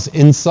these cells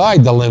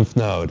inside the lymph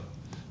node,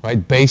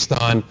 right, based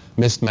on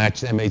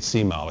mismatched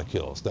MHC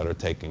molecules that are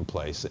taking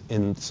place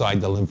inside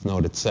the lymph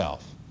node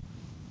itself.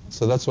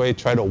 So that's why you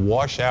try to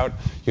wash out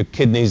your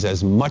kidneys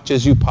as much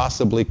as you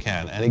possibly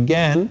can. And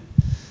again,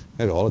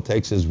 all it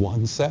takes is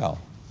one cell.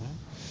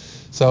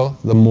 So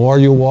the more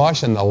you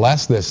wash and the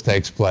less this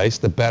takes place,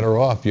 the better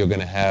off you're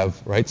going to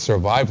have, right,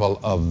 survival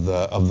of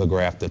the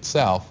graft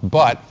itself.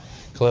 But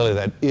clearly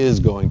that is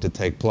going to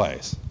take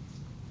place.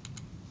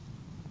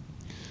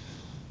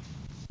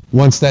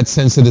 Once that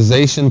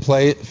sensitization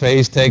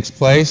phase takes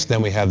place,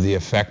 then we have the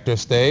effector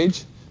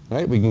stage.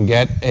 Right? We can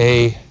get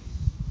a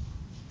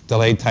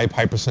delayed type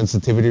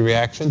hypersensitivity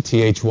reaction,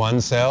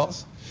 Th1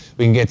 cells.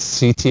 We can get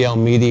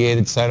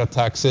CTL-mediated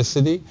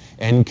cytotoxicity.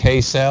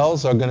 NK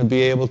cells are going to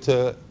be able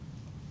to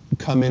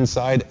come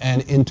inside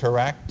and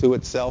interact to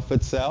itself.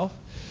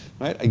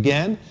 Right?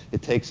 Again,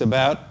 it takes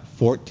about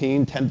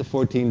 10 to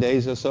 14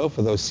 days or so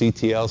for those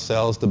CTL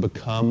cells to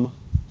become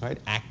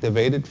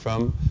activated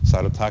from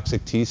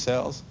cytotoxic T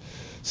cells.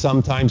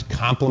 Sometimes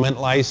complement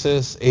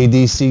lysis,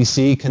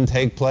 ADCC, can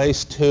take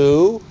place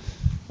too.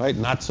 Right?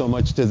 Not so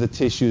much to the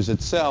tissues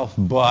itself,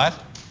 but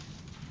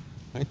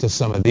to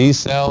some of these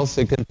cells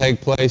it can take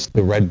place,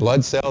 the red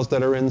blood cells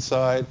that are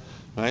inside.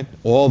 Right?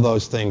 All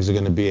those things are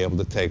going to be able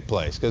to take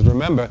place. Because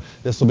remember,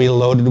 this will be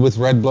loaded with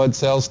red blood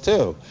cells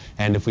too.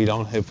 And if we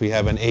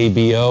have an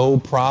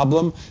ABO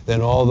problem, then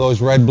all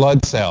those red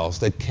blood cells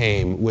that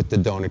came with the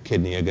donor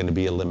kidney are going to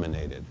be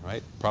eliminated,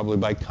 right? Probably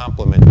by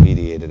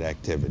complement-mediated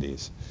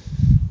activities.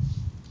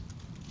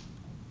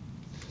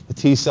 The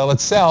T cell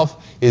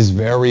itself is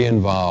very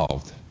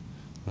involved.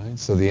 Right?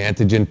 So the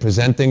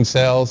antigen-presenting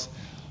cells,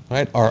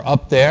 right, are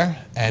up there,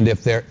 and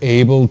if they're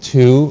able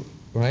to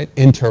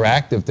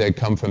interact, if they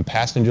come from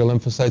passenger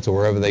lymphocytes or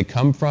wherever they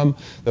come from,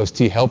 those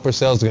T helper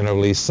cells are going to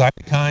release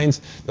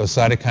cytokines. Those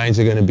cytokines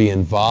are going to be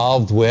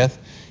involved with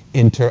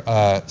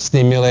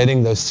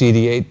stimulating those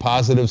CD8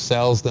 positive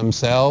cells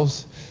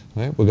themselves.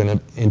 Right? We're going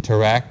to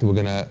interact. We're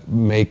going to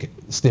make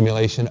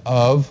stimulation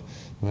of.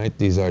 Right?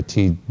 These are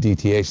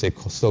DTH.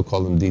 They still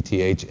call them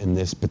DTH in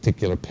this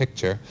particular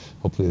picture.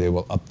 Hopefully they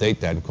will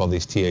update that and call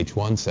these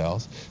Th1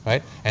 cells.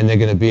 Right? And they're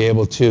going to be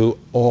able to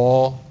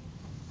all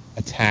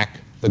attack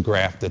the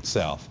graft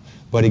itself.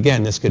 But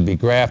again, this could be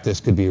graft, this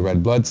could be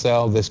red blood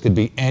cell, this could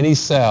be any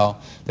cell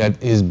that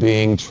is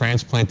being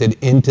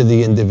transplanted into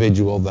the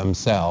individual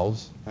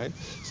themselves. Right?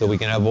 So we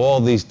can have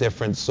all these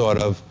different sort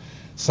of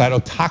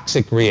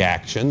cytotoxic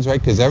reactions, right?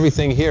 Because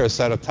everything here is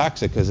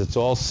cytotoxic because it's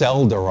all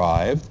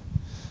cell-derived.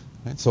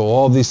 Right? So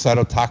all these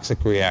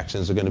cytotoxic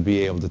reactions are going to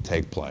be able to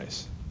take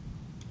place.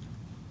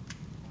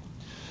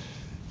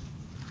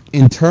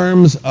 In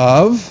terms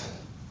of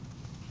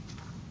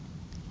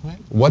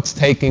what's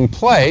taking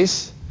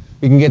place,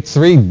 we can get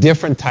 3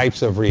 different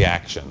types of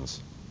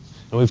reactions.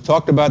 And we've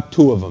talked about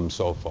 2 of them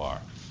so far.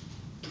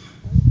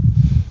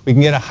 We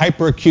can get a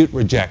hyperacute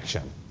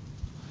rejection.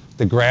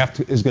 The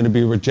graft is going to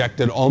be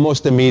rejected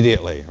almost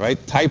immediately,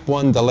 right? Type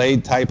 1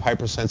 delayed type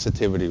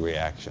hypersensitivity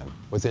reaction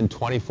within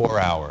 24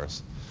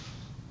 hours.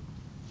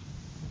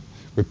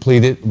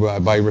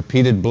 By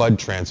repeated blood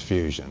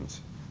transfusions.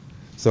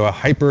 So a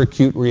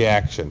hyperacute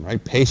reaction,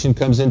 right? Patient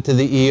comes into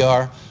the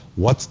ER.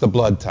 What's the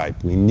blood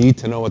type? We need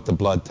to know what the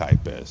blood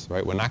type is,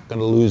 right? We're not going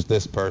to lose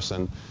this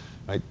person,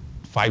 right,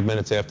 5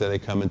 minutes after they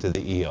come into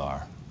the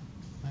ER.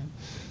 Right?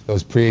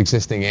 Those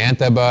pre-existing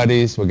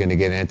antibodies, we're going to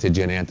get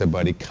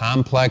antigen-antibody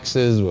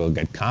complexes. We'll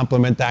get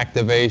complement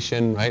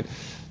activation, right?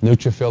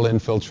 Neutrophil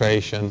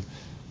infiltration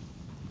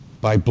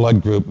by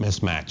blood group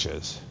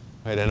mismatches,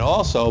 right? And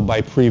also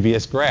by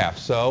previous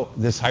grafts. So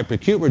this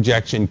hyperacute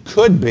rejection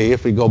could be,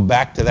 if we go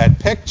back to that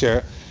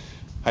picture,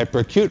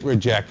 hyperacute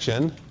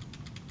rejection.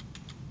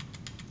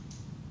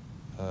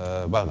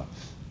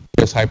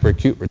 There's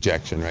hyperacute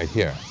rejection right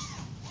here,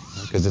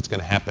 because it's going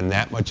to happen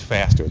that much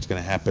faster. It's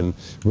going to happen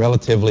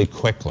relatively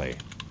quickly.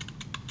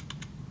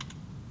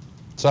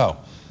 So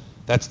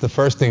that's the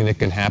first thing that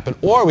can happen.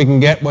 Or we can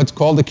get what's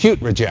called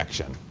acute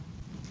rejection,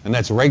 and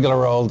that's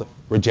regular old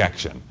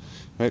rejection.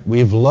 Right?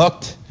 We've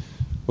looked.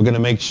 We're going to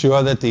make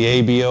sure that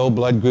the ABO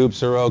blood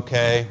groups are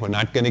okay. We're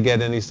not going to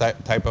get any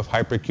type of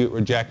hyperacute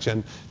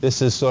rejection.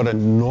 This is sort of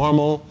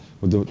normal.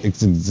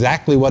 It's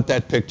exactly what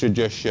that picture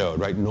just showed,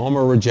 right?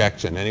 Normal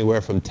rejection,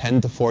 anywhere from 10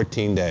 to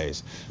 14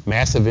 days.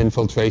 Massive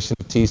infiltration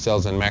of T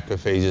cells and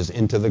macrophages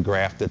into the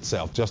graft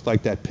itself, just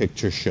like that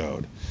picture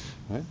showed.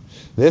 Right?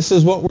 This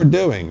is what we're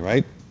doing,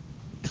 right?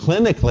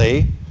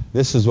 Clinically,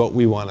 this is what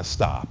we want to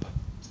stop.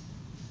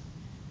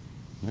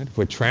 Right? If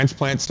we're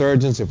transplant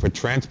surgeons, if we're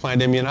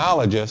transplant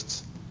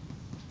immunologists,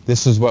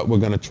 this is what we're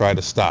going to try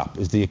to stop,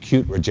 is the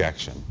acute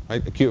rejection.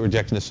 Right? Acute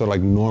rejection is sort of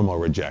like normal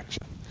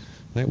rejection.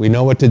 Right? We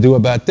know what to do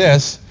about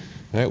this.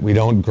 Right? We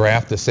don't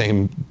graft the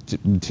same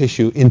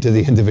tissue into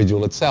the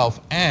individual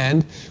itself,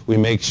 and we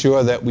make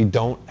sure that we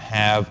don't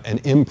have an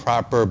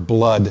improper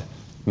blood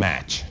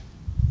match.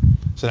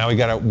 So now we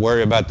got to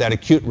worry about that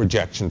acute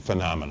rejection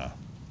phenomena.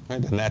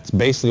 Right? And that's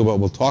basically what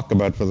we'll talk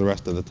about for the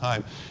rest of the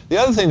time. The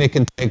other thing that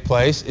can take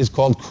place is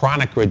called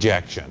chronic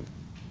rejection.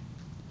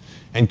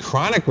 And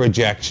chronic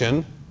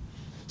rejection,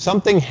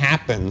 something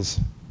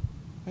happens.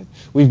 Right?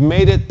 We've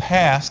made it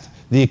past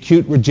the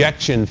acute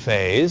rejection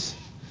phase.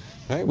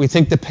 Right? We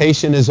think the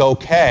patient is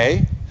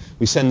okay.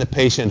 We send the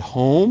patient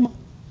home,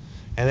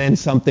 and then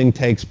something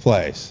takes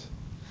place.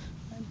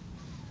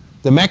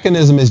 The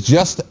mechanism is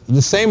just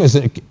the same as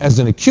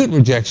an acute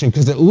rejection,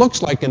 because it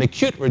looks like an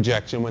acute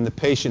rejection when the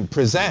patient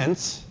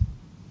presents.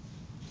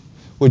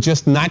 We're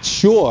just not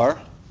sure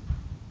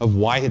of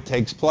why it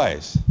takes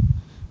place.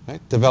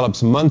 right,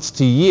 develops months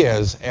to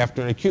years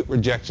after an acute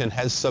rejection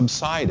has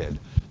subsided.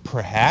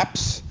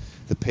 Perhaps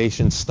the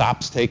patient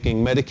stops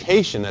taking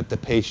medication that the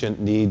patient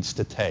needs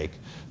to take.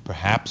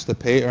 Perhaps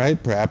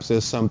perhaps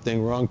there's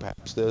something wrong.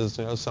 Perhaps there's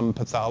some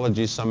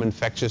pathology, some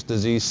infectious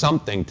disease,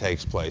 something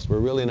takes place. We're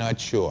really not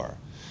sure.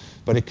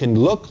 But it can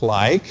look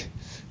like,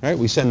 right,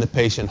 we send the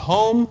patient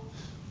home,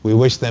 we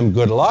wish them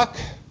good luck,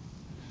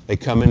 they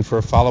come in for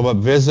a follow-up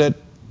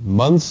visit,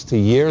 months to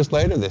years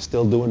later, they're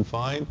still doing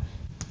fine,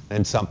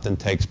 and something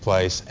takes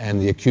place and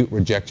the acute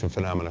rejection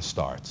phenomena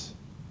starts.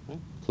 Right?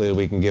 Clearly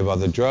we can give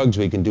other drugs,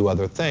 we can do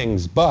other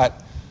things,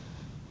 but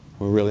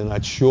we're really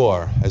not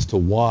sure as to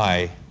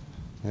why,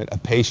 right, a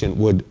patient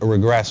would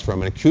regress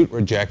from an acute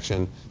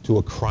rejection to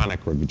a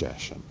chronic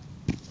rejection.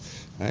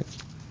 Right?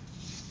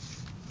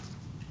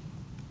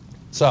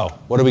 So,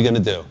 what are we going to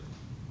do?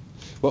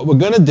 What we're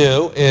going to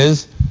do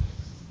is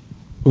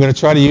we're going to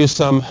try to use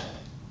some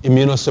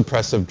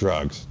immunosuppressive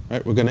drugs.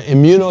 Right? We're going to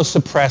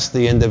immunosuppress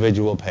the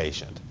individual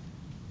patient.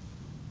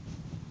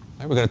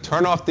 Right? We're going to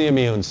turn off the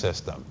immune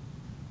system.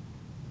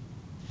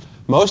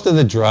 Most of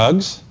the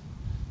drugs,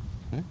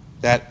 right,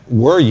 that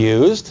were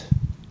used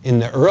in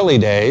the early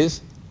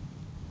days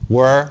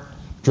were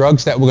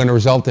drugs that were going to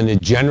result in a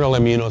general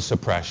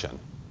immunosuppression.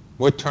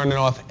 We're turning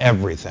off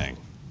everything.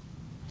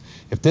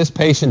 If this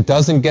patient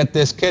doesn't get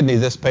this kidney,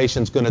 this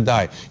patient's going to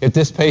die. If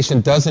this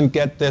patient doesn't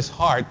get this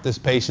heart, this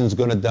patient's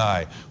going to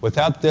die.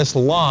 Without this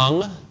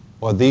lung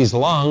or these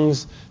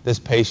lungs, this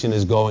patient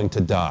is going to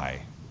die.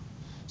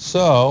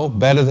 So,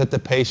 better that the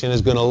patient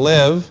is going to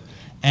live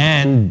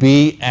and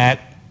be at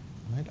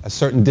a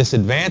certain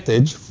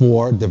disadvantage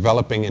for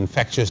developing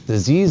infectious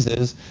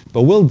diseases,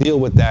 but we'll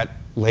deal with that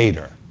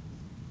later.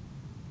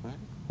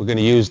 We're going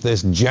to use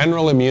this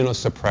general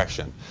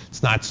immunosuppression.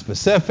 It's not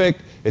specific.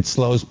 It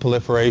slows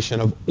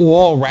proliferation of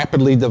all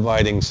rapidly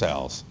dividing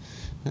cells.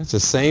 It's the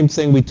same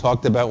thing we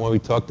talked about when we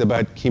talked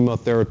about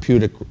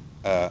chemotherapeutic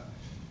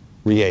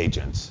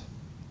reagents.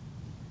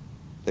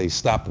 They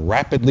stop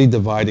rapidly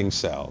dividing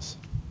cells.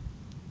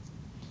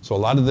 So a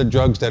lot of the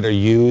drugs that are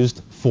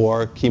used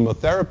for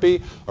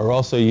chemotherapy are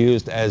also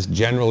used as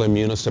general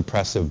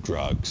immunosuppressive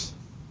drugs.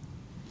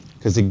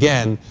 Because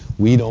again,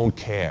 we don't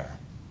care.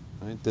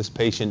 Right? This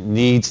patient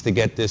needs to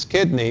get this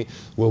kidney.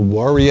 We'll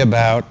worry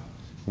about,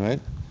 right,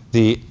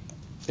 the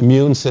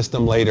immune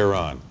system later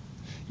on.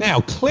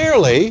 Now,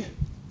 clearly,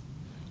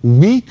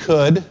 we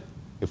could,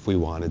 if we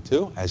wanted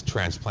to, as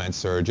transplant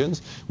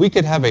surgeons, we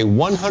could have a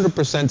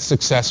 100%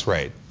 success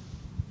rate.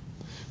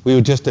 We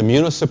would just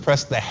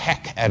immunosuppress the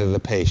heck out of the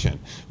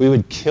patient. We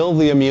would kill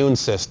the immune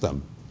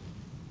system.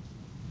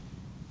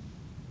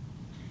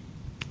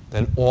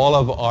 Then all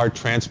of our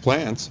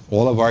transplants,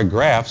 all of our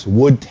grafts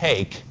would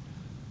take,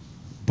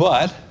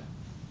 but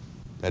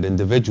that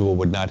individual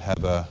would not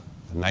have a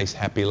nice,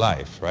 happy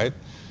life, right?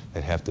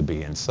 They'd have to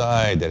be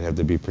inside, they'd have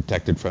to be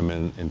protected from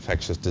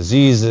infectious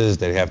diseases,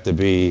 they'd have to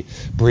be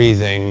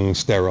breathing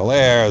sterile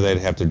air, they'd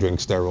have to drink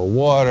sterile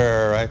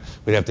water, right?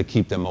 We'd have to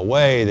keep them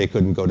away, they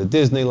couldn't go to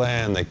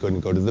Disneyland, they couldn't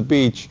go to the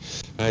beach,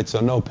 right? So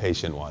no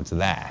patient wants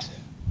that.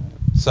 Right?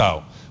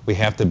 So we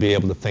have to be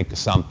able to think of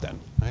something,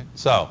 right?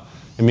 So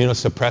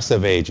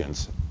immunosuppressive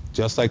agents,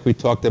 just like we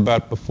talked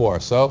about before.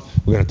 So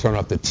we're going to turn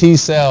off the T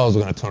cells,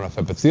 we're going to turn off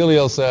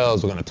epithelial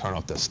cells, we're going to turn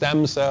off the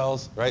stem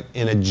cells, right,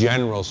 in a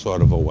general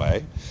sort of a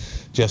way,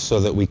 just so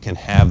that we can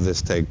have this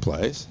take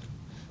place.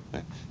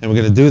 Right? And we're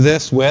going to do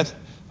this with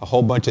a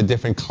whole bunch of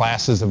different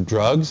classes of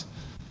drugs,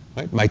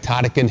 right?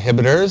 Mitotic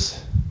inhibitors,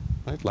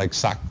 right, like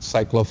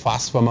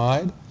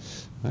cyclophosphamide.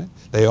 Right?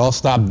 They all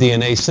stop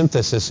DNA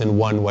synthesis in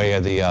one way or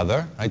the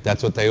other. Right?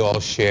 That's what they all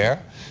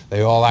share.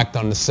 They all act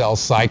on the cell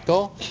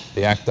cycle.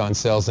 They act on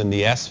cells in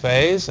the S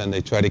phase, and they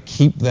try to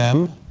keep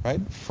them,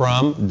 right,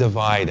 from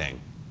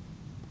dividing.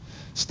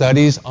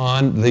 Studies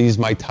on these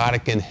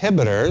mitotic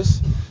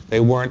inhibitors, they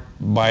weren't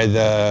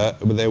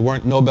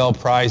Nobel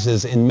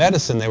Prizes in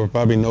medicine. They were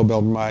probably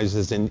Nobel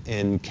Prizes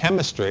in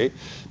chemistry.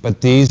 But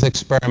these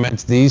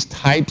experiments, these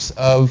types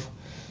of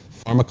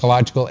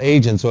pharmacological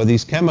agents or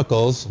these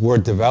chemicals were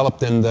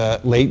developed in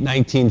the late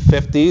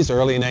 1950s,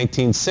 early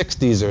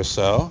 1960s or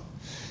so.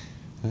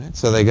 Right,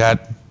 so they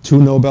got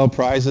 2 Nobel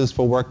Prizes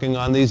for working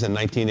on these in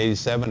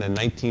 1987 and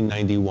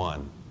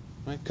 1991.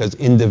 Because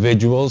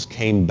individuals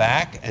came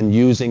back and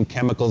using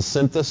chemical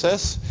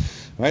synthesis,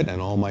 right?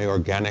 And all my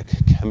organic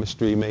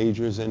chemistry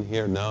majors in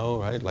here know,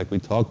 right? Like we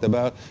talked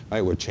about,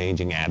 right? We're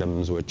changing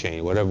atoms, we're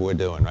changing whatever we're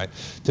doing, right?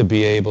 To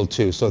be able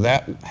to. So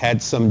that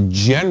had some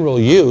general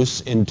use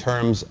in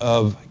terms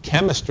of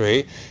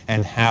chemistry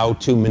and how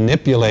to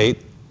manipulate,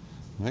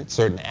 right,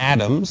 certain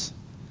atoms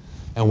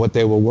and what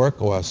they were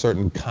or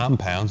certain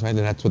compounds, right? And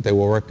that's what they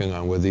were working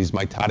on with these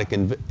mitotic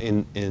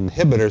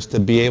inhibitors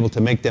to be able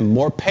to make them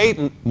more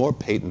potent,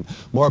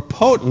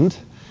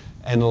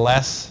 and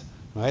less,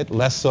 right?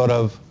 Less sort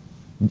of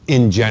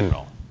in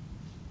general.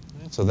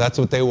 So that's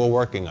what they were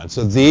working on.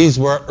 So these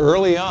were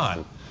early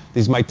on.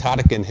 These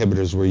mitotic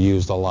inhibitors were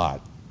used a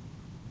lot.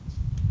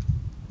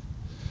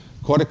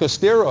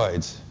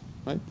 Corticosteroids,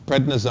 right?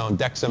 Prednisone,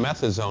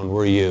 dexamethasone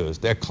were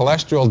used. They're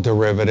cholesterol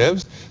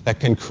derivatives that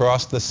can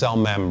cross the cell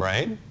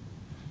membrane,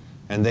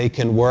 and they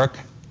can work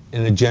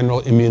in a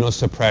general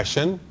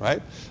immunosuppression,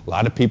 right? A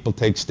lot of people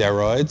take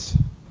steroids.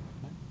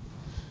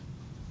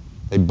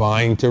 They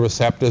bind to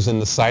receptors in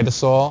the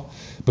cytosol.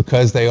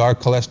 Because they are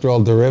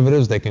cholesterol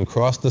derivatives, they can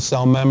cross the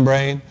cell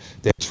membrane.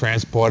 They're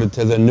transported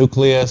to the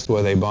nucleus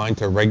where they bind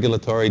to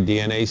regulatory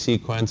DNA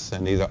sequence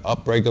and either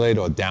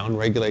upregulate or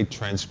downregulate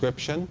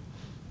transcription.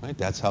 Right?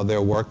 That's how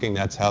they're working.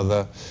 That's how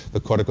the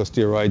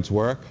corticosteroids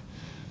work.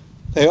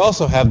 They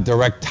also have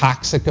direct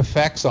toxic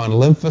effects on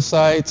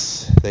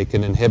lymphocytes. They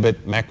can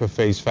inhibit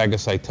macrophage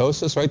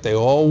phagocytosis. Right? They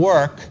all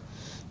work,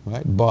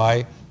 right,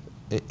 by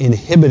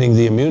inhibiting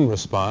the immune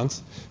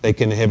response. They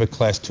can inhibit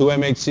class 2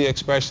 MHC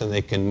expression.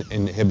 They can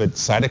inhibit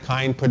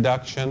cytokine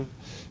production.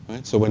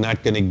 Right? So we're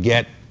not going to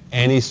get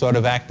any sort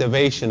of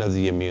activation of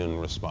the immune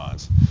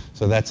response.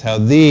 So that's how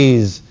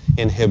these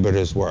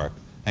inhibitors work.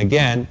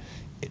 Again,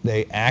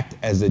 they act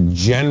as a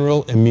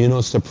general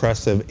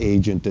immunosuppressive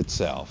agent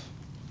itself.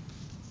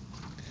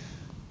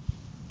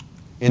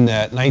 In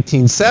the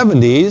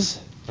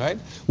 1970s, right,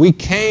 we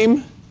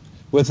came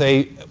with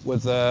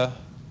a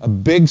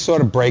big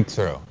sort of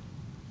breakthrough.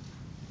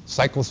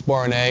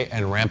 Cyclosporin A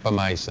and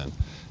rapamycin.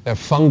 They're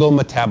fungal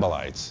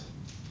metabolites.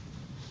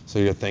 So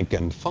you're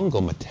thinking,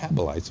 fungal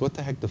metabolites? What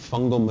the heck do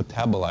fungal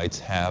metabolites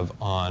have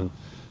on,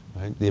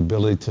 right, the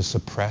ability to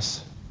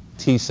suppress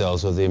T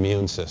cells of the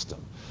immune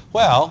system?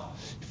 Well,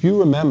 if you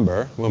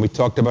remember when we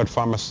talked about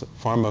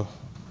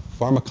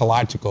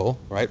pharmacological,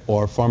 right,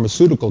 or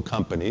pharmaceutical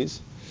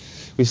companies,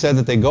 we said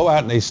that they go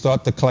out and they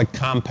start to collect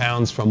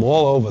compounds from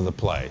all over the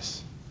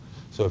place.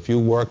 So if you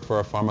worked for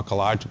a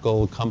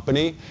pharmacological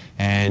company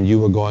and you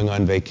were going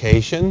on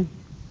vacation,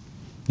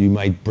 you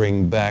might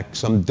bring back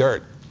some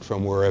dirt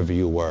from wherever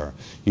you were.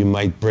 You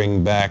might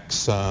bring back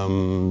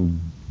some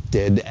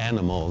dead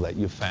animal that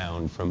you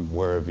found from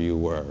wherever you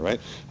were, right?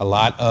 A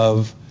lot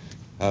of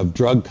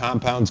drug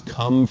compounds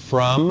come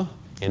from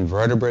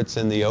invertebrates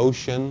in the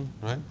ocean,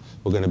 right?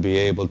 We're going to be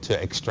able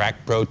to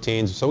extract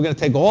proteins. So we're going to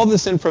take all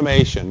this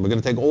information. We're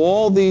going to take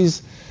all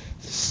these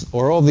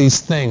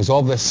things,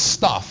 all this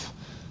stuff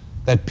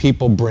that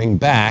people bring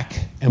back,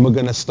 and we're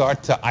going to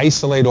start to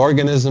isolate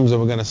organisms,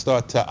 and we're going to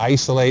start to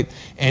isolate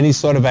any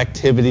sort of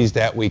activities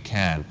that we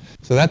can.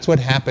 So that's what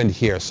happened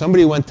here.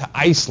 Somebody went to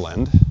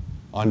Iceland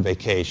on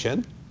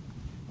vacation.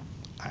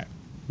 It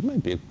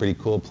might be a pretty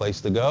cool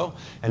place to go.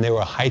 And they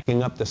were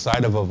hiking up the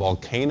side of a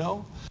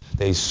volcano.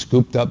 They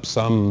scooped up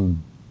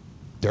some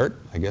dirt,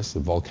 I guess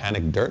the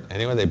volcanic dirt.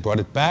 Anyway, they brought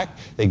it back.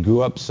 They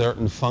grew up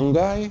certain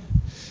fungi.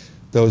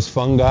 Those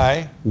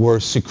fungi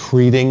were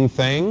secreting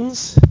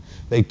things.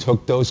 They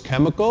took those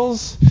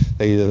chemicals,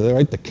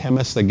 the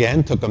chemists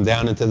again took them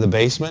down into the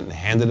basement and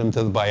handed them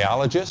to the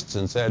biologists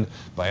and said,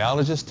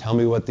 biologists, tell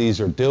me what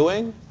these are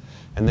doing.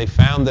 And they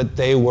found that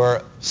they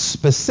were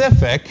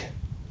specific,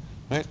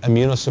 right,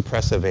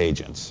 immunosuppressive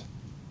agents.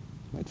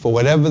 Right, for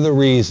whatever the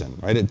reason,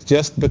 right? It's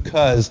just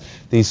because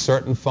these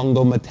certain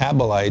fungal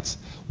metabolites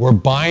were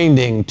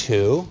binding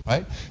to,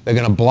 right? They're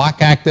going to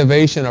block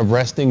activation of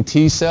resting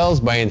T cells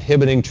by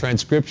inhibiting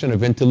transcription of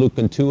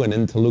interleukin-2 and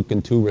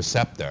interleukin-2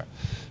 receptor.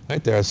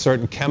 Right? There are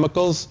certain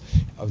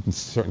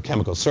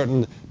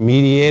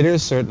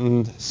mediators,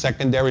 certain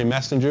secondary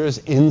messengers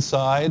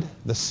inside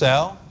the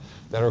cell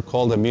that are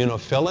called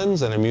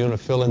immunophilins, and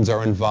immunophilins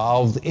are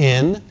involved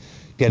in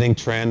getting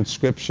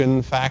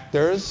transcription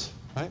factors,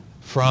 right,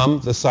 from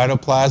the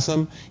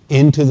cytoplasm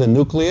into the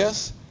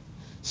nucleus.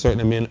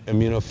 Certain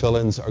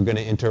immunophilins are going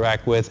to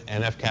interact with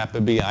NF-kappa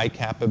B,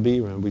 I-kappa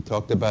B. Remember we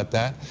talked about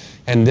that?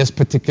 And this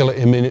particular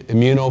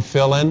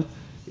immunophilin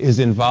is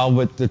involved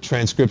with the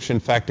transcription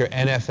factor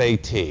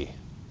NF-AT.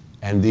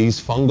 And these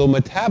fungal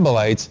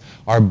metabolites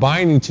are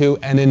binding to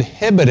and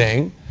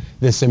inhibiting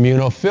this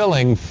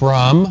immunophilin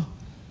from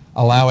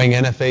allowing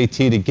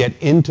NF-AT to get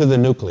into the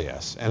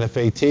nucleus.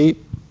 NF-AT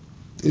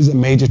is a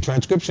major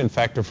transcription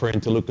factor for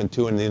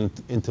interleukin-2 and the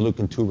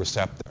interleukin-2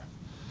 receptor.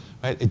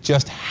 Right? It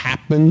just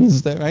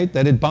happens that, right,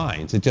 that it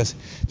binds. It's just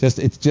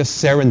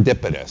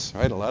serendipitous.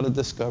 Right? A lot of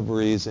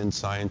discoveries in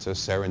science are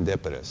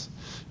serendipitous.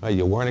 Right?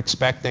 You weren't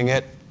expecting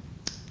it,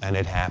 and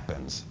it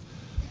happens.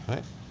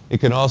 Right? It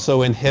can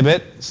also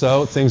inhibit,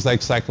 so things like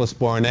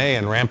cyclosporin A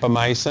and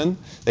rapamycin.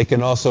 They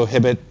can also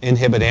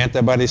inhibit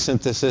antibody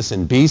synthesis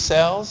in B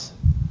cells.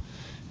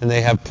 And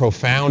they have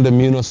profound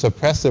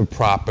immunosuppressive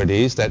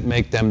properties that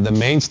make them the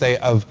mainstay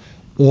of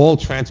all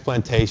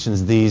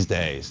transplantations these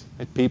days.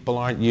 Right? People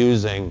aren't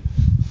using,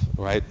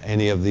 right,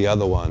 any of the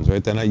other ones.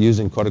 Right? They're not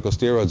using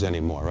corticosteroids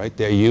anymore. Right?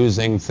 They're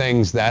using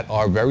things that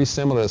are very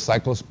similar to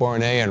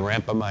cyclosporin A and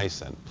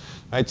rapamycin.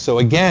 Right? So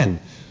again,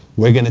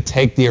 we're going to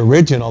take the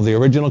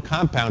original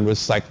compound was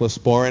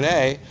cyclosporin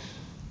A.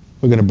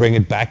 We're going to bring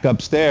it back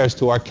upstairs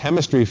to our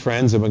chemistry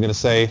friends, and we're going to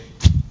say,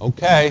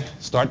 okay,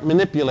 start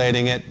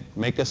manipulating it,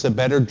 make us a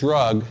better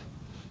drug.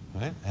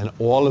 Right? And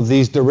all of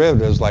these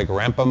derivatives, like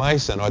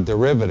rapamycin, are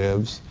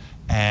derivatives,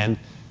 and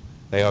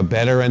They are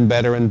better and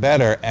better and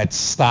better at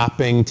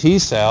stopping T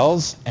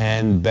cells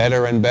and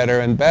better and better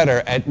and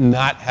better at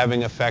not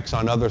having effects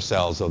on other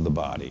cells of the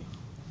body.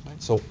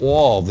 So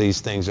all these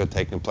things are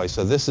taking place.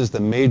 So this is the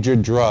major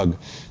drug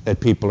that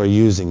people are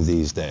using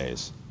these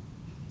days.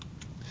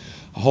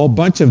 A whole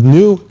bunch of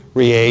new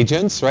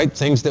reagents, right?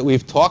 Things that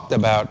we've talked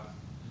about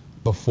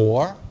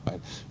before. Right?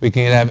 We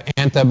can have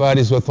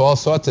antibodies with all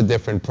sorts of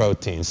different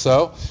proteins.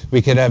 So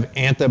we could have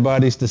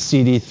antibodies to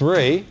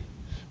CD3.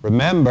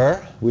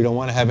 Remember, we don't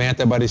want to have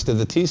antibodies to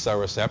the T cell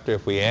receptor.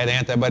 If we add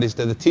antibodies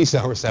to the T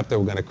cell receptor,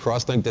 we're going to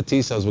cross-link the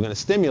T cells. We're going to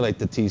stimulate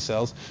the T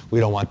cells. We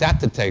don't want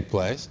that to take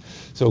place.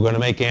 So we're going to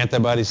make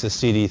antibodies to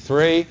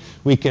CD3.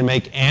 We can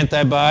make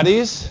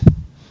antibodies,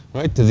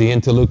 right, to the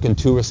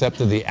interleukin-2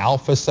 receptor, the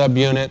alpha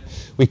subunit.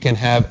 We can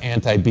have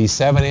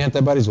anti-B7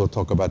 antibodies. We'll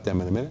talk about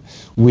them in a minute.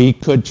 We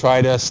could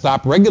try to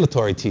stop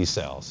regulatory T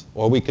cells,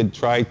 or we could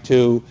try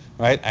to,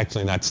 right,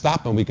 actually not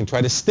stop them, we can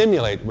try to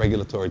stimulate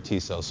regulatory T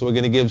cells. So we're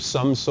going to give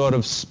some sort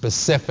of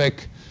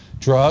specific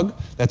drug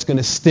that's going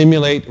to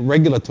stimulate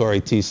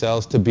regulatory T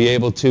cells to be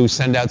able to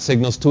send out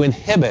signals to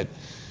inhibit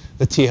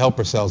the T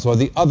helper cells or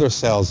the other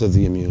cells of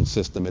the immune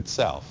system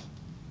itself.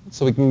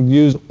 So we can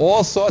use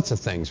all sorts of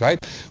things, right?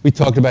 We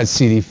talked about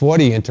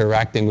CD40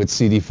 interacting with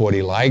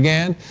CD40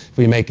 ligand. If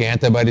we make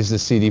antibodies to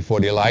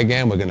CD40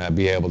 ligand, we're going to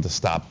be able to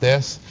stop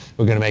this.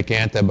 We're going to make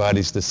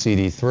antibodies to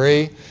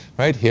CD3,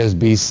 right? Here's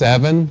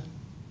B7.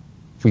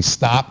 If we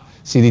stop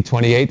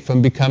CD28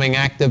 from becoming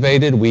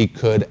activated, we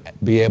could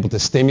be able to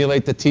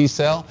stimulate the T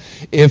cell.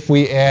 If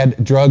we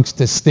add drugs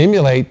to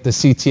stimulate the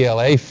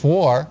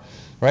CTLA4,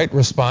 right,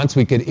 response,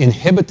 we could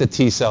inhibit the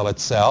T cell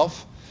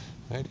itself.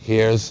 Right?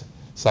 Here's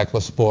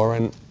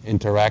cyclosporin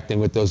interacting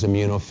with those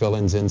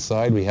immunophilins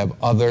inside. We have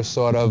other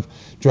sort of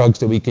drugs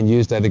that we can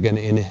use that are going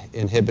to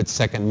inhibit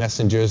second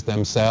messengers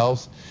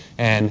themselves.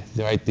 And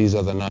right, these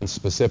are the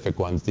non-specific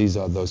ones. These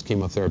are those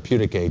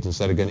chemotherapeutic agents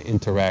that are going to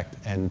interact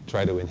and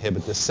try to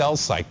inhibit the cell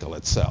cycle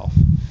itself.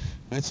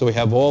 Right, so we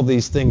have all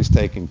these things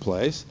taking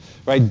place.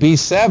 Right,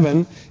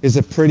 B7 is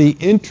a pretty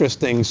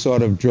interesting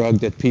sort of drug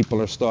that people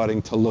are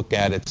starting to look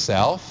at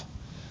itself.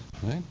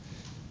 Right?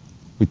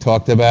 We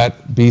talked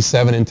about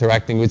B7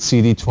 interacting with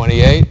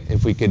CD28.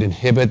 If we could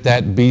inhibit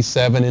that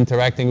B7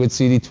 interacting with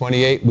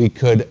CD28, we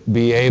could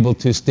be able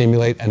to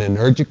stimulate an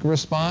anergic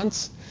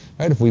response.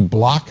 Right? If we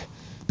block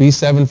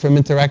B7 from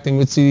interacting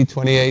with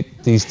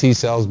CD28, these T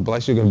cells,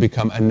 bless you, are going to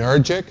become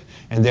anergic,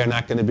 and they're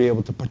not going to be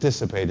able to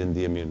participate in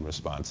the immune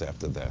response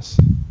after this.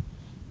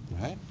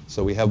 Right?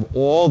 So we have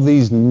all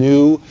these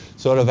new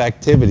sort of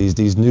activities,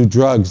 these new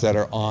drugs that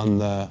are on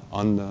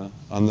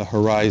the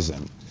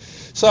horizon.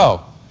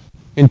 So,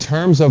 in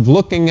terms of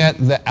looking at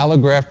the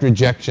allograft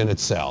rejection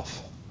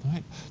itself,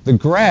 right? The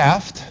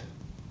graft,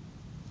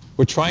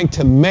 we're trying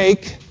to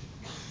make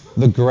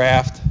the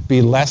graft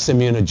be less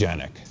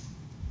immunogenic.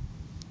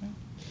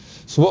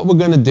 So what we're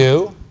going to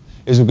do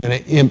is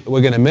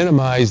we're going to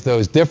minimize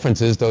those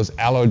differences, those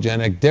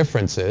allogenic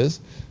differences.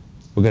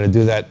 We're going to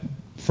do that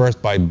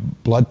first by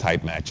blood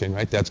type matching,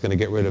 right? That's going to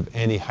get rid of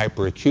any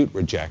hyperacute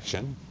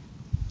rejection.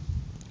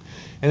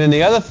 And then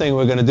the other thing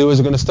we're going to do is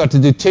we're going to start to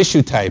do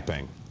tissue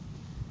typing.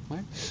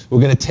 We're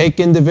going to take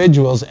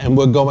individuals and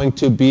we're going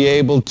to be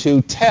able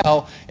to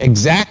tell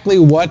exactly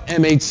what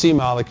MHC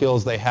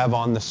molecules they have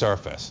on the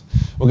surface.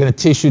 We're going to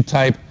tissue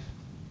type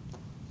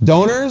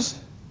donors.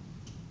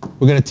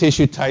 We're going to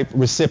tissue type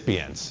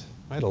recipients.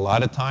 Right? A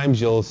lot of times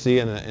you'll see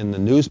in the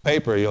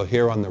newspaper, you'll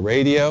hear on the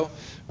radio,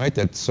 right,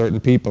 that certain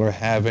people are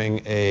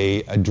having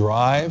a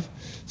drive.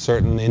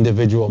 Certain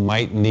individual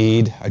might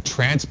need a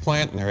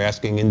transplant, and they're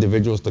asking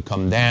individuals to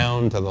come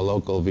down to the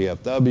local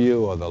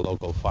VFW or the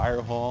local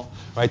fire hall,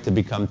 right, to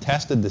become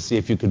tested to see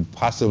if you could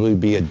possibly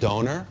be a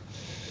donor.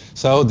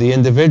 So the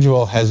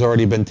individual has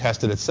already been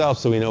tested itself,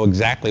 so we know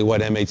exactly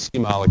what MHC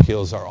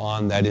molecules are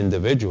on that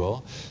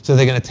individual. So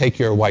they're going to take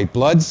your white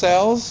blood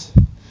cells,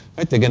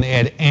 right, they're going to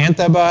add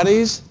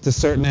antibodies to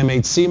certain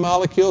MHC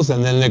molecules,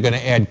 and then they're going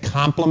to add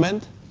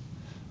complement.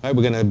 Right,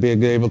 we're going to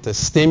be able to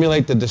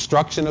stimulate the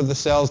destruction of the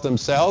cells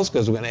themselves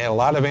because we're going to add a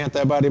lot of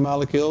antibody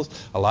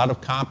molecules, a lot of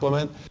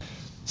complement.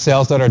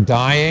 Cells that are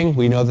dying,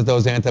 we know that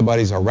those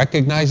antibodies are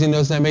recognizing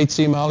those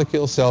MHC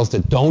molecules. Cells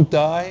that don't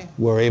die,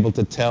 we're able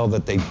to tell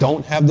that they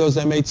don't have those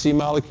MHC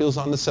molecules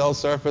on the cell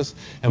surface,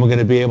 and we're going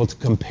to be able to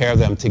compare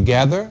them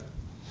together.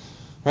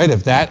 Right,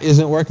 if that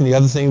isn't working, the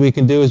other thing we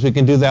can do is we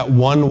can do that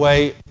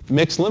one-way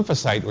mixed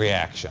lymphocyte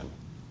reaction.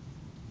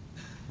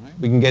 Right?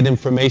 We can get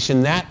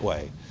information that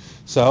way.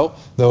 So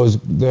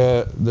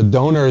the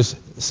donor's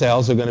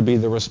cells are going to be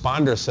the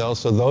responder cells,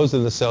 so those are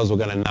the cells we're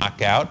going to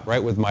knock out,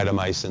 right, with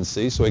mitomycin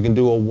C, so we can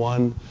do a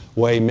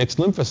one-way mixed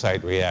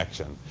lymphocyte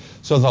reaction.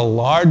 So the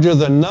larger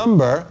the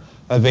number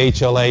of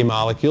HLA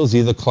molecules,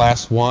 either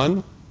class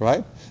 1,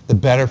 right, the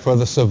better for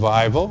the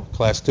survival.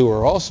 Class 2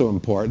 are also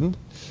important.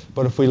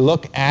 But if we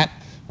look at,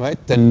 right,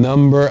 the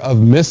number of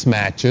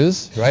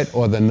mismatches, right,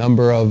 or the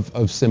number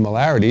of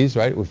similarities,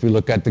 right, if we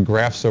look at the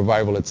graft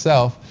survival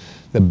itself,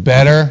 the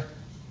better,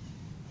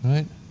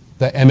 right,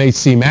 the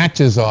MHC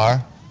matches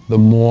are, the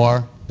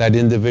more that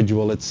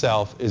individual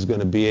itself is going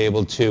to be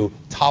able to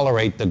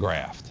tolerate the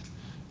graft.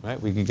 Right?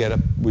 We could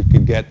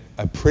get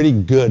a pretty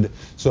good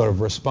sort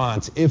of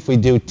response if we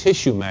do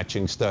tissue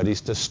matching studies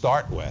to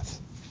start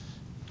with.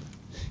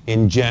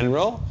 In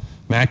general,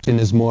 matching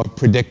is more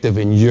predictive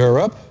in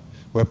Europe,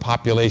 where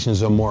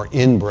populations are more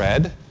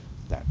inbred.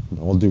 That,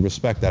 with all due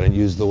respect, I don't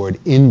use the word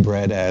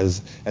inbred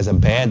as a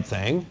bad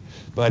thing.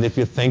 But if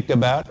you think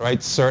about,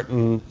 right,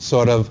 certain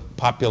sort of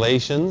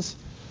populations,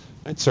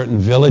 right, certain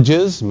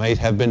villages might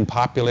have been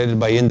populated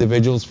by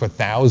individuals for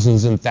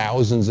thousands and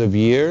thousands of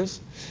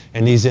years.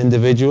 And these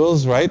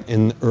individuals, right,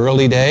 in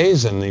early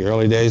days, and the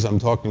early days I'm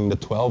talking the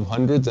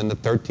 1200s and the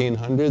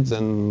 1300s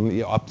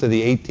and up to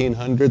the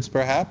 1800s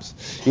perhaps,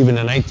 even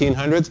the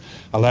 1900s,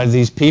 a lot of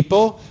these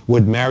people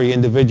would marry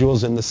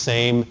individuals in the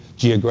same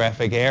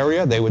geographic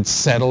area. They would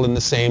settle in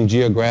the same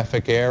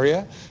geographic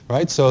area,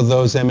 right? So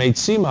those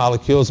MHC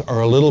molecules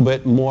are a little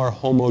bit more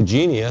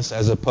homogeneous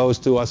as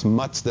opposed to us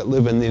mutts that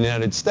live in the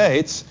United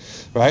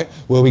States, right,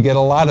 where we get a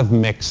lot of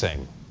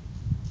mixing.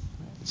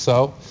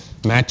 So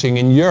matching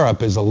in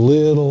Europe is a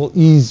little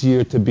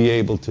easier to be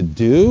able to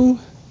do.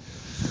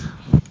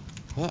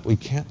 We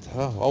can't,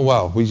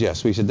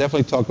 yes, we should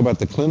definitely talk about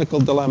the clinical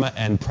dilemma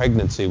and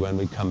pregnancy when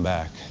we come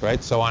back,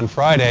 right? So on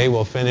Friday,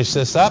 we'll finish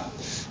this up,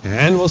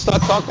 and we'll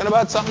start talking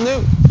about something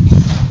new.